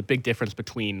acknowledge, like, there's a big difference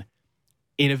between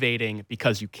innovating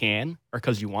because you can or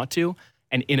because you want to,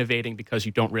 and innovating because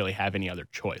you don't really have any other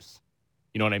choice.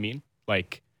 You know what I mean?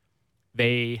 Like,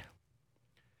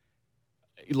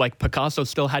 like Picasso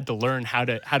still had to learn how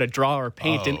to draw or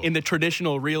paint in the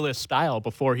traditional realist style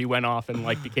before he went off and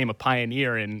like became a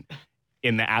pioneer in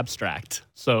the abstract.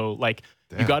 So like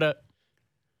you gotta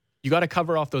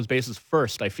cover off those bases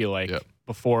first, I feel like,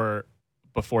 before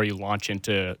you launch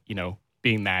into,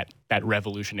 being that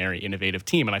revolutionary, innovative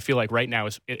team. And I feel like right now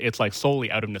it's like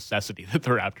solely out of necessity that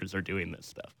the Raptors are doing this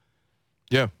stuff.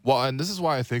 Yeah. Well, and this is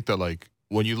why I think that, like,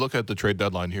 when you look at the trade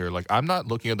deadline here, like, I'm not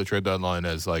looking at the trade deadline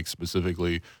as, like,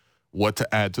 specifically what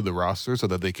to add to the roster so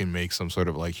that they can make some sort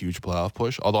of, like, huge playoff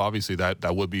push. Although, obviously,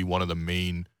 that would be one of the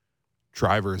main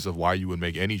drivers of why you would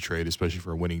make any trade, especially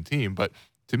for a winning team. But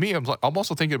to me, I'm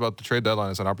also thinking about the trade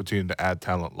deadline as an opportunity to add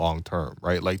talent long term,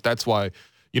 right? Like, that's why,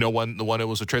 when it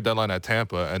was a trade deadline at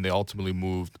Tampa and they ultimately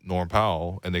moved Norm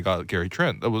Powell and they got Gary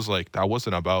Trent, that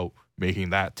wasn't about making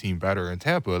that team better in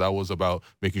Tampa. That was about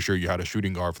making sure you had a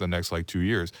shooting guard for the next, 2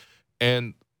 years.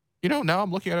 And, now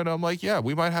I'm looking at it, I'm like, yeah,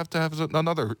 we might have to have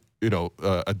another,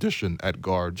 addition at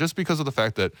guard, just because of the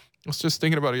fact that I was just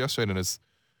thinking about it yesterday, and it's,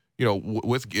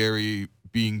 with Gary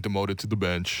being demoted to the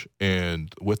bench,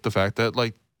 and with the fact that,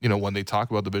 when they talk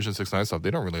about Division 6-9 stuff,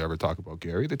 they don't really ever talk about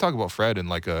Gary. They talk about Fred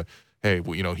and hey,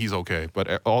 well, he's okay.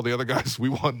 But all the other guys, we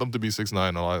want them to be 6'9",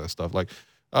 and all that stuff.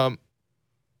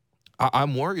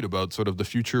 I'm worried about sort of the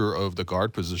future of the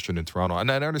guard position in Toronto.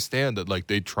 And I understand that,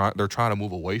 they're trying to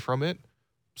move away from it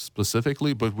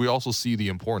specifically, but we also see the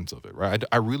importance of it, right?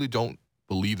 I really don't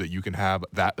believe that you can have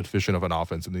that efficient of an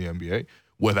offense in the NBA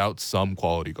without some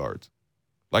quality guards.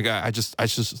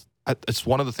 It's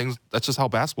one of the things, that's just how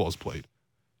basketball is played.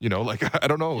 I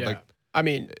don't know. Yeah.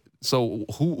 So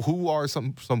who are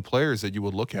some players that you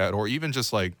would look at, or even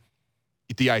just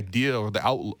the idea or the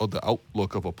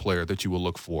outlook of a player that you will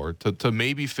look for to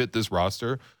maybe fit this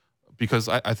roster? Because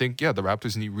I think, the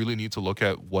Raptors really need to look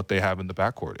at what they have in the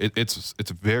backcourt.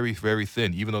 It's very, very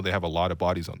thin, even though they have a lot of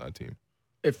bodies on that team.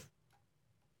 I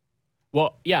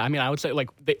would say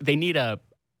they need a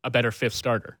better fifth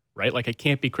starter, right? Like, it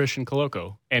can't be Christian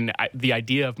Coloco. And the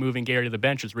idea of moving Gary to the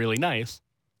bench is really nice,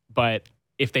 but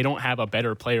if they don't have a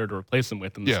better player to replace him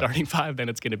with in the starting five, then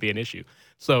it's going to be an issue.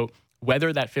 So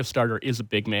whether that fifth starter is a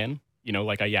big man,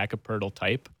 like a Jakob Poeltl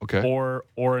type, or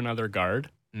another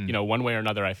guard, one way or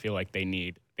another, I feel like they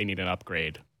need an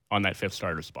upgrade on that fifth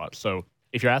starter spot. So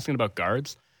if you're asking about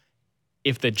guards,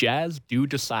 if the Jazz do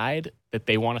decide that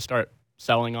they want to start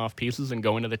selling off pieces and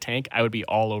go into the tank, I would be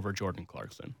all over Jordan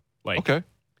Clarkson.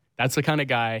 That's the kind of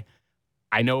guy.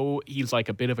 I know he's a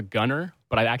bit of a gunner,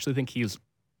 but I actually think he's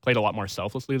played a lot more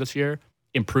selflessly this year,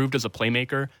 improved as a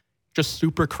playmaker, just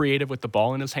super creative with the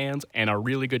ball in his hands, and a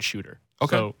really good shooter.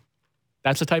 So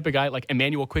that's the type of guy.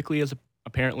 Emmanuel Quickley is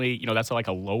apparently, that's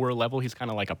a lower level. He's kind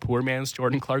of like a poor man's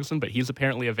Jordan Clarkson, but he's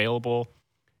apparently available.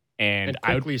 And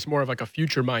Quickley's more of a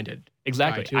future-minded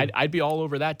exactly. guy too. I'd be all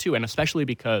over that too, and especially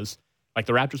because the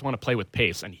Raptors want to play with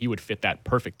pace, and he would fit that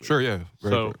perfectly. Sure, yeah.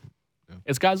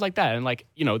 It's guys like that, and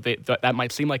that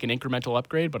might seem like an incremental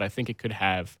upgrade, but I think it could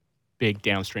have big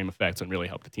downstream effects and really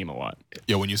help the team a lot.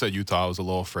 Yeah, when you said Utah, I was a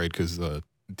little afraid because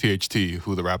THT,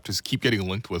 who the Raptors keep getting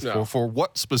linked with, for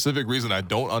what specific reason I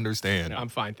don't understand. I'm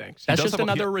fine, thanks. That's just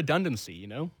another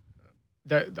redundancy,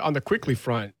 on the Quickley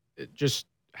front, just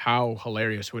how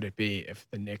hilarious would it be if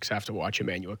the Knicks have to watch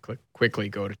Emmanuel Quickley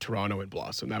go to Toronto and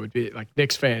blossom? That would be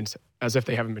Knicks fans, as if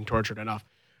they haven't been tortured enough.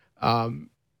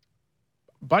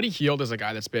 Buddy Hield is a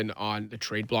guy that's been on the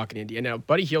trade block in India. Now,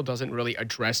 Buddy Hield doesn't really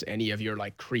address any of your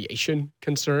creation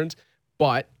concerns,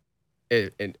 but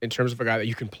in terms of a guy that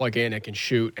you can plug in and can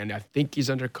shoot, and I think he's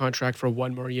under contract for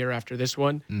one more year after this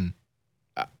one.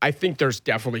 I think there's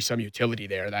definitely some utility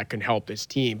there that can help this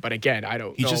team. But again, I don't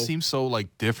know. He just seems so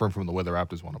different from the way the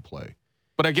Raptors want to play.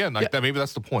 But again, that maybe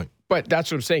that's the point. But that's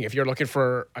what I'm saying. If you're looking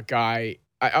for a guy,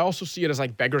 I also see it as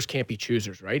beggars can't be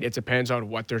choosers, right? It depends on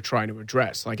what they're trying to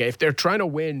address. If they're trying to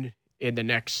win in the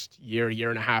next year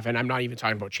and a half, and I'm not even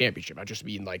talking about championship, I just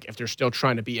mean if they're still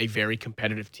trying to be a very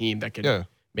competitive team that can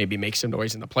maybe make some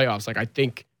noise in the playoffs. I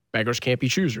think beggars can't be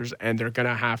choosers, and they're going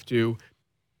to have to.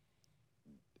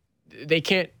 They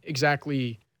can't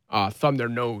exactly thumb their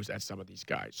nose at some of these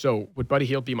guys. So would Buddy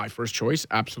Hield be my first choice?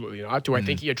 Absolutely not. Do I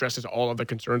think he addresses all of the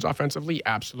concerns offensively?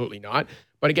 Absolutely not.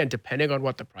 But again, depending on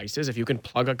what the price is, if you can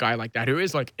plug a guy like that who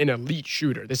is an elite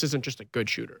shooter, this isn't just a good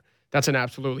shooter. That's an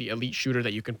absolutely elite shooter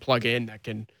that you can plug in that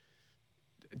can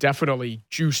definitely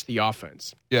juice the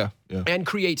offense. Yeah. And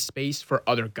create space for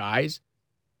other guys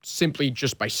simply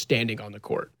just by standing on the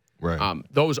court. Right.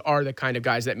 Those are the kind of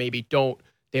guys that maybe don't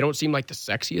seem like the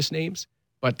sexiest names,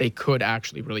 but they could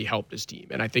actually really help this team.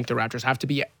 And I think the Raptors have to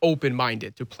be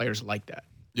open-minded to players like that.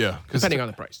 Yeah, depending on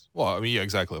the price. Well, I mean, yeah,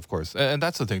 exactly, of course, and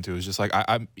that's the thing too. Is just like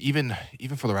I'm even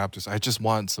for the Raptors, I just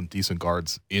want some decent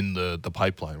guards in the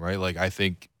pipeline, right? Like I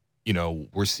think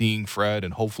we're seeing Fred,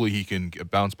 and hopefully he can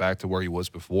bounce back to where he was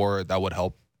before. That would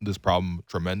help this problem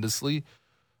tremendously.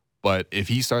 But if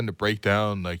he's starting to break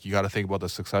down, like you got to think about the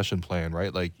succession plan,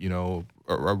 right? Like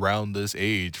around this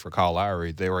age for Kyle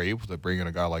Lowry, they were able to bring in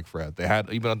a guy like Fred. They had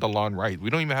even a DeLon Wright.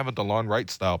 We don't even have a DeLon Wright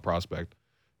style prospect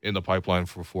in the pipeline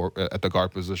for at the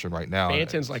guard position right now.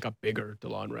 Banton's like a bigger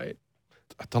DeLon Wright.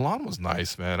 DeLon was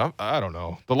nice, man. I don't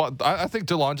know. I think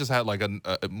DeLon just had like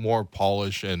a more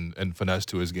polish and finesse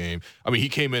to his game. I mean, he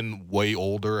came in way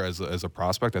older as a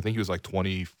prospect. I think he was like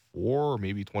 24 or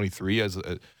maybe 23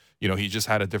 he just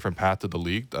had a different path to the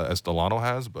league as Delano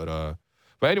has. But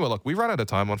anyway, look, we run out of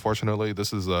time, unfortunately.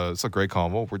 This is it's a great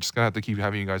combo. We're just going to have to keep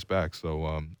having you guys back.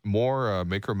 So more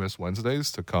Make or Miss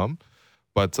Wednesdays to come.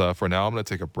 But for now, I'm going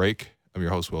to take a break. I'm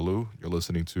your host, Will Lou. You're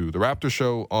listening to The Raptor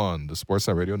Show on the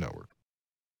Sportsnet Radio Network.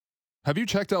 Have you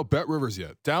checked out BetRivers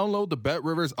yet? Download the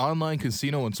BetRivers online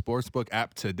casino and sportsbook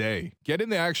app today. Get in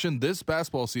the action this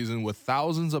basketball season with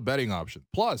thousands of betting options.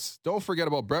 Plus, don't forget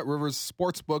about BetRivers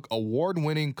Sportsbook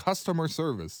award-winning customer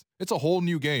service. It's a whole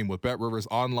new game with BetRivers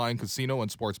online casino and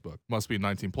sportsbook. Must be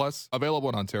 18 plus. Available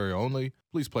in Ontario only.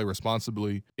 Please play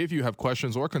responsibly. If you have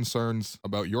questions or concerns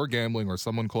about your gambling or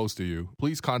someone close to you,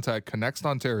 please contact Connect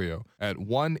Ontario at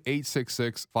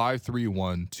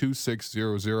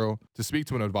 1-866-531-2600 to speak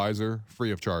to an advisor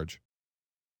free of charge.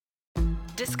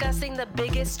 Discussing the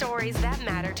biggest stories that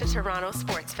matter to Toronto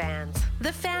sports fans.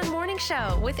 The Fan Morning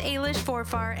Show with Ailish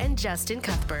Forfar and Justin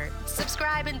Cuthbert.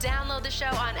 Subscribe and download the show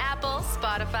on Apple,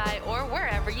 Spotify, or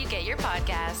wherever you get your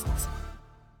podcasts.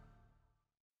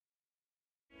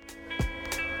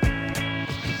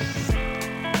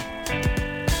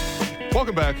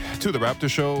 Welcome back to the Raptor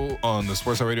Show on the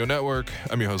Sportsnet Radio Network.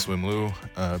 I'm your host, Wim Lou.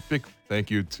 Big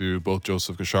thank you to both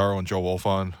Joseph Casciaro and Joe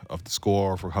Wolfond of The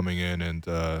Score for coming in and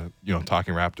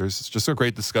talking Raptors. It's just a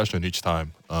great discussion each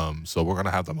time. So we're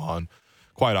gonna have them on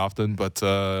quite often. But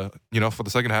for the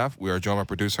second half, we are joined by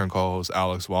producer and co-host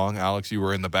Alex Wong. Alex, you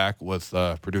were in the back with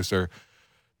producer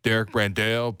Derek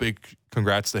Brandale. Big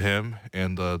congrats to him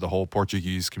and the whole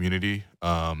Portuguese community.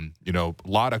 A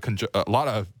lot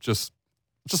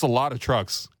of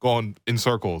trucks going in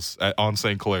circles on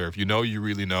St. Clair. If you know, you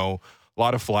really know. A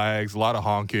lot of flags, a lot of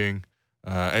honking,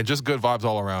 and just good vibes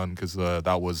all around because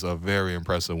that was a very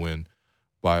impressive win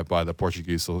by the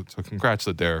Portuguese. So congrats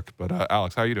to Derek. But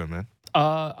Alex, how you doing, man?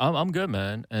 I'm good,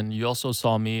 man. And you also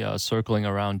saw me circling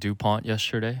around DuPont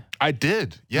yesterday. I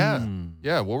did. Yeah.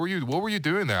 Yeah. What were you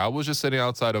doing there? I was just sitting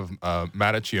outside of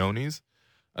Mattaccioni's,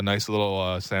 a nice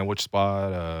little sandwich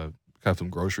spot. Have some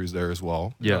groceries there as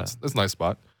well. Yeah. It's a nice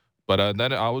spot. But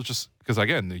then I was just, because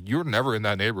again, you're never in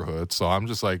that neighborhood. So I'm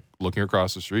just like looking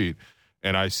across the street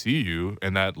and I see you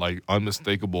in that like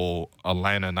unmistakable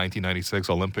Atlanta 1996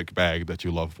 Olympic bag that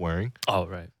you love wearing. Oh,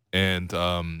 right. And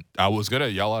I was going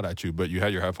to yell out at you, but you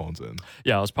had your headphones in.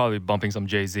 Yeah, I was probably bumping some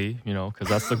Jay-Z, because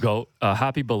that's the GOAT.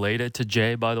 Happy belated to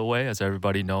Jay, by the way. As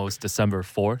everybody knows, December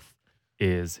 4th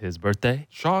is his birthday.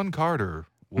 Sean Carter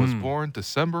was born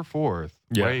December 4th,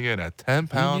 weighing in at 10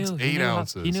 pounds, 8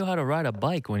 ounces. He knew how to ride a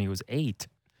bike when he was 8.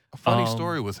 A funny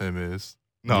story with him is...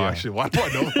 actually, why do I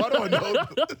know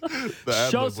the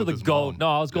Shouts to the GOAT. No,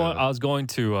 I was going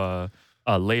to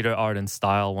Later Art and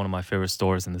Style, one of my favorite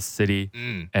stores in the city.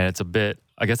 And it's a bit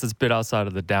outside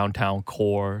of the downtown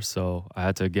core, so I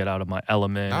had to get out of my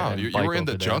element. No, you were in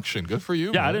the junction. Good for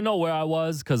you. Yeah, man. I didn't know where I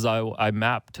was because I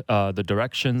mapped the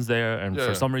directions there, and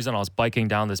for some reason I was biking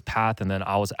down this path, and then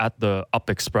I was at the Up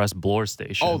Express Bloor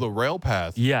station. Oh, the rail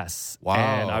path. Yes. Wow.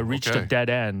 And I reached a dead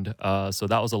end, so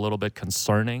that was a little bit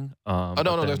concerning. No,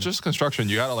 that's just construction.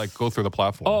 You got to go through the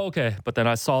platform. Oh, okay. But then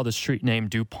I saw the street name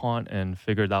DuPont and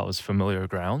figured that was familiar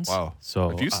grounds. Wow. So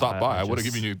if you stopped by, I would have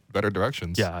given you better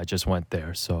directions. Yeah, I just went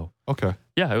there. So okay.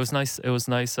 Yeah, it was nice. It was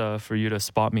nice for you to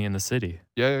spot me in the city.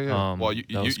 Yeah. Well, you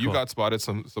cool. Got spotted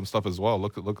some stuff as well.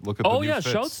 Look at the new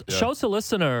fits. Shouts to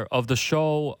listener of the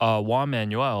show, Juan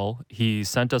Manuel. He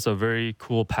sent us a very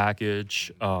cool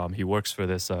package. He works for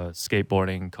this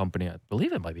skateboarding company. I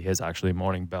believe it might be his actually,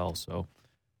 Morning Bell. So,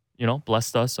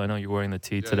 blessed us. I know you're wearing the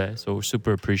tee today, so we're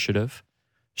super appreciative.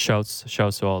 Shouts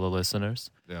to all the listeners.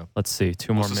 Yeah.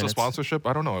 Two more minutes. Was this a sponsorship?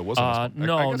 I don't know. It wasn't.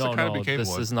 No.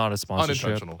 This is not a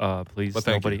sponsorship. Please,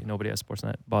 nobody at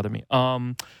Sportsnet bother me.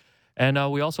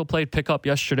 And we also played pickup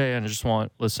yesterday, and I just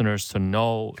want listeners to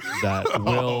know that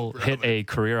Will hit a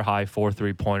career high 4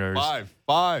 3-pointers.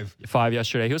 Five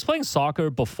yesterday. He was playing soccer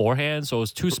beforehand, so it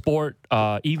was 2-sport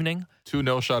evening. 2-0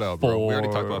 shutout, bro. We already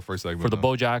talked about first segment. For the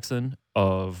Bo Jackson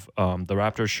of the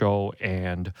Raptors show,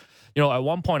 and You know, at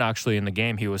one point actually in the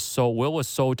game, Will was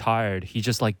so tired, he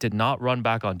just like did not run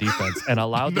back on defense and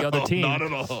allowed the other team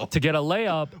to get a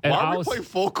layup. And Why are we playing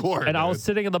full court? And I was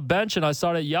sitting in the bench and I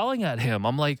started yelling at him.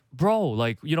 I'm like, bro,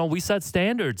 like, you know, we set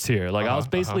standards here. Like I was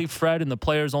basically Fred in the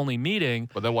players only meeting.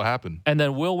 But then what happened? And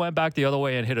then Will went back the other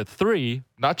way and hit a 3.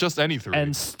 Not just any 3.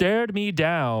 And stared me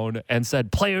down and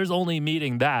said, players only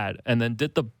meeting that. And then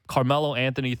did the Carmelo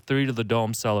Anthony 3 to the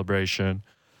dome celebration.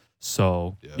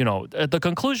 So, you know, the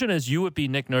conclusion is you would be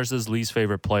Nick Nurse's least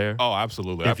favorite player. Oh,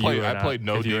 absolutely. I played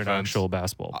no if you're defense. An actual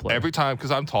basketball player. Every time,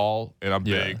 because I'm tall and I'm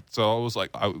big. So I was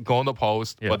like, I would go in the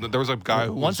post. Yeah. But there was a guy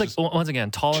who once again,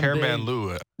 tall and Chairman big.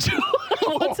 Lou.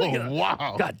 Once again.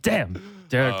 Wow. God damn.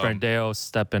 Derek Brandeo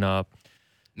stepping up.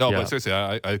 No, but seriously,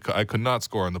 I could not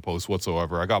score in the post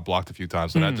whatsoever. I got blocked a few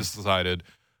times, and I just decided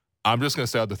I'm just going to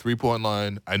stay at the 3-point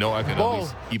line. I know I can at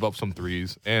least heap up some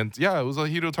threes. And, yeah, it was a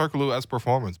Hito Tarkalou-esque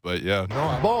performance. But, yeah,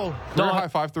 high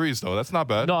 5 threes, though. That's not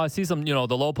bad. No, I see some, you know,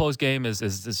 the low post game is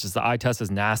just the eye test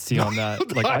is nasty on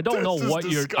that. Like, I don't know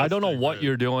what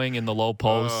you're doing in the low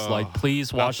post. Like,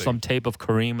 please watch some tape of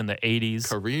Kareem in the 80s.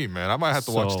 Kareem, man. I might have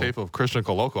to watch tape of Christian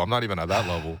Koloko. I'm not even at that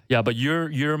level. Yeah, but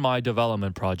you're my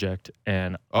development project.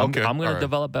 And I'm going to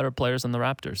develop better players in the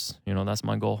Raptors. You know, that's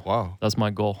my goal. Wow. That's my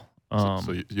goal.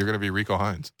 So you're going to be Rico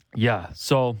Hines. Yeah.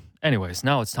 So, anyways,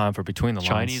 now it's time for Between the Lines.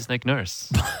 Chinese Nick Nurse.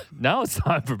 Now it's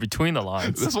time for Between the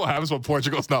Lines. This is what happens when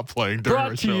Portugal's not playing during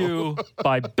Brought our to show. you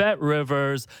by Bet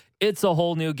Rivers. It's a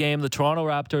whole new game. The Toronto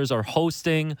Raptors are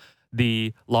hosting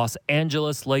the Los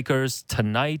Angeles Lakers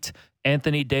tonight.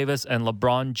 Anthony Davis and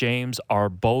LeBron James are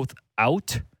both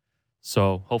out.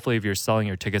 So hopefully if you're selling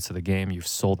your tickets to the game, you've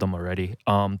sold them already.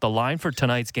 The line for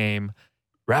tonight's game,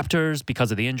 Raptors, because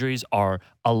of the injuries, are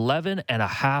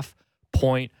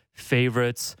 11.5-point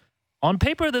favorites. On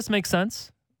paper, this makes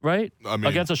sense, right? I mean,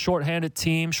 against a shorthanded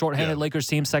Lakers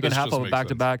team, second half of a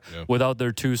back-to-back without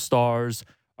their 2 stars.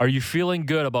 Are you feeling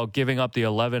good about giving up the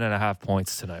 11.5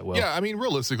 points tonight, Will? Yeah, I mean,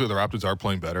 realistically, the Raptors are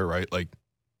playing better, right? Like,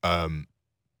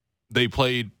 they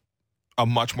played a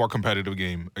much more competitive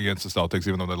game against the Celtics,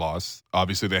 even though they lost.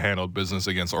 Obviously, they handled business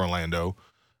against Orlando.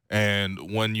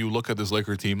 And when you look at this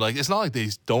Laker team, like, it's not like they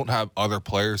don't have other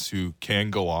players who can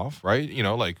go off, right? You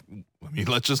know, like, I mean,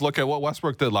 let's just look at what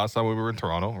Westbrook did last time we were in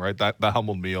Toronto, right? That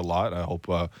humbled me a lot. I hope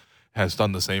has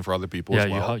done the same for other people as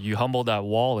well. You humbled that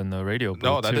wall in the radio booth.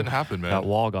 No, that too. didn't happen, man. That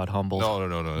wall got humbled. No.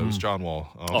 It was John Wall.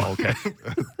 Oh, okay.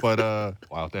 But,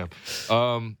 wow, damn.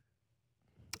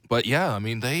 But, yeah, I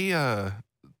mean,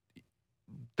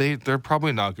 they're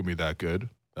probably not going to be that good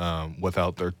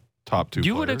without their top 2 You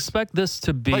players. would expect this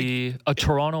to be a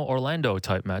Toronto-Orlando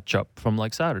type matchup from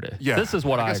like Saturday. Yeah. This is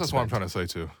what I guess expect. That's what I'm trying to say,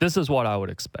 too. This is what I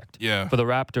would expect. Yeah. For the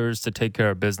Raptors to take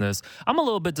care of business. I'm a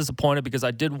little bit disappointed because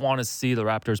I did want to see the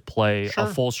Raptors play a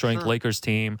full-strength Lakers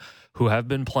team who have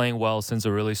been playing well since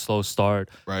a really slow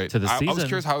start to the season. I was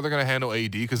curious how they're going to handle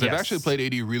AD because they've actually played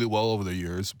AD really well over the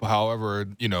years. However,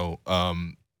 you know,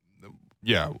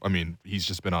 yeah, I mean, he's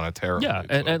just been on a tear. Yeah,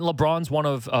 and LeBron's one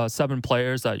of 7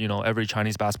 players that, you know, every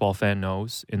Chinese basketball fan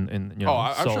knows. You know,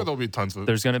 I'm sure there'll be tons of.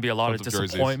 There's going to be a lot of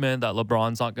disappointment that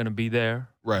LeBron's not going to be there.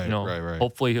 Right, you know, right.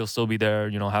 Hopefully he'll still be there,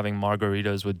 you know, having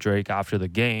margaritas with Drake after the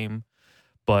game.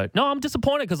 But no, I'm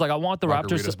disappointed because, like, I want the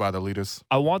Raptors. By the leaders.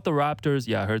 I want the Raptors.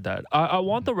 Yeah, I heard that. I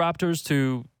want the Raptors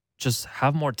to just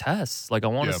have more tests. Like, I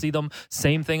want to see them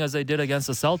same thing as they did against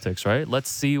the Celtics, right?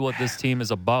 Let's see what this team is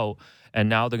about. And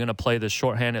now they're going to play this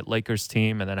shorthanded Lakers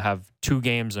team and then have 2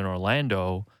 games in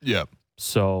Orlando. Yeah.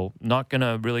 So not going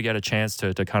to really get a chance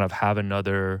to kind of have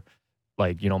another,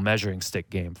 like, you know, measuring stick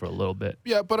game for a little bit.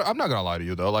 Yeah, but I'm not going to lie to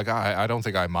you, though. Like, I don't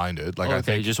think I minded. Like, I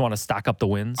think you just want to stack up the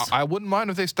wins? I wouldn't mind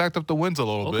if they stacked up the wins a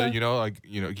little bit. You know, like,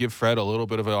 you know, give Fred a little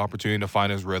bit of an opportunity to find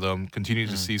his rhythm, continue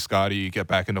to see Scottie get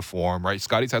back into form, right?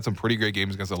 Scotty's had some pretty great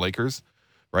games against the Lakers,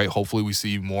 right? Hopefully we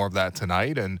see more of that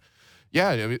tonight. And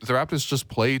yeah, I mean, the Raptors just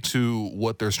play to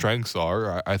what their strengths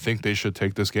are. I think they should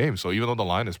take this game. So even though the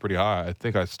line is pretty high, I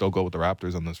think I still go with the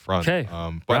Raptors on this front. Okay.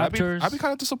 But I'd be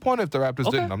kind of disappointed if the Raptors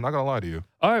didn't. I'm not going to lie to you.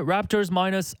 All right, Raptors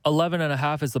minus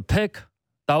 11.5 is the pick.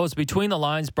 That was Between the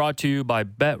Lines, brought to you by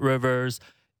Bet Rivers.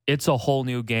 It's a whole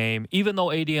new game. Even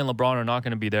though AD and LeBron are not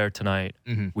going to be there tonight,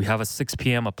 we have a 6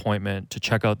 p.m. appointment to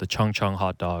check out the Chung Chung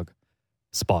hot dog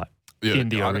spot. In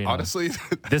the arena. Honestly,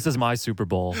 this is my Super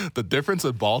Bowl. The difference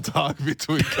in ball talk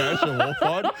between Cash and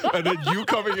Wolfond and then you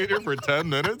coming in here for 10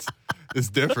 minutes, It's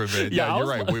different, man. Yeah, you're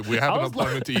right. We have an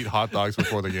appointment to eat hot dogs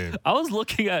before the game. I was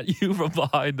looking at you from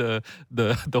behind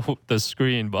the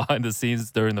screen, behind the scenes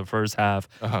during the first half,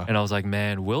 and I was like,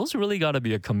 man, Will's really got to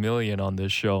be a chameleon on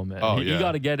this show, man. Oh, He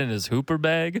got to get in his hooper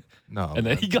bag, and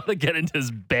then he got to get into his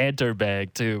banter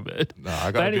bag too, man. No,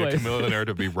 I got to be a chameleon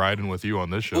to be riding with you on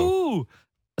this show. Ooh,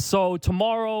 so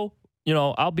tomorrow,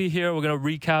 I'll be here. We're gonna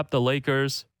recap the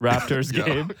Lakers-Raptors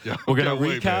game. We're gonna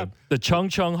recap the Chung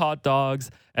Chung hot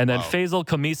dogs. And then Faisal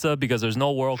Kamisa, because there's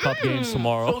no World Cup games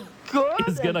tomorrow,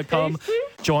 is going to come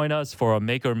join us for a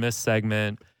make or miss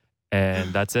segment.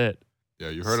 And that's it. Yeah,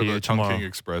 you heard of the Chungking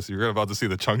Express. You're about to see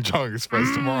the Chung Chung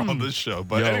Express tomorrow on this show.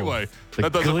 But anyway,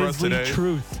 that does it for us today.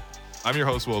 Truth. I'm your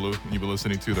host, Wolu, and you've been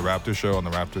listening to The Raptors Show on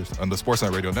the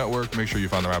Sportsnet Radio Network. Make sure you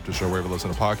find The Raptors Show wherever you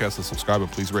listen to podcasts and subscribe,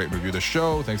 and please rate and review the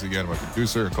show. Thanks again to my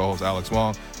producer and co-host, Alex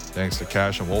Wong. Thanks to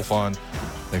Cash and Wolfond.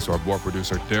 Thanks to our board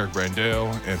producer, Derek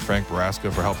Brandale, and Frank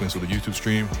Baraska for helping us with the YouTube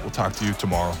stream. We'll talk to you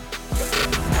tomorrow.